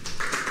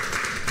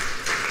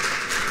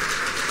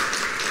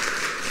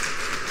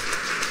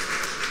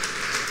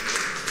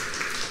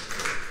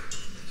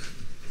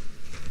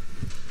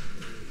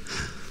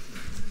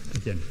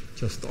 Again,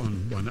 just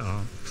on 1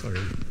 hour, sorry.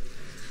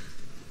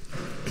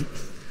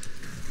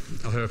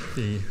 I hope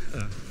the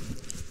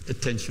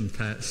attention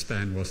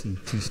span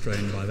wasn't too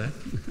strained by that.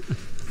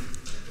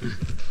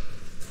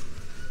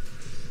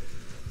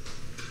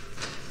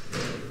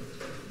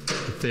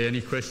 If there are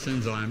any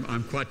questions,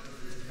 I'm quite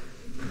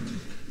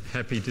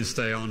happy to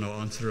stay on or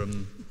answer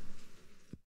them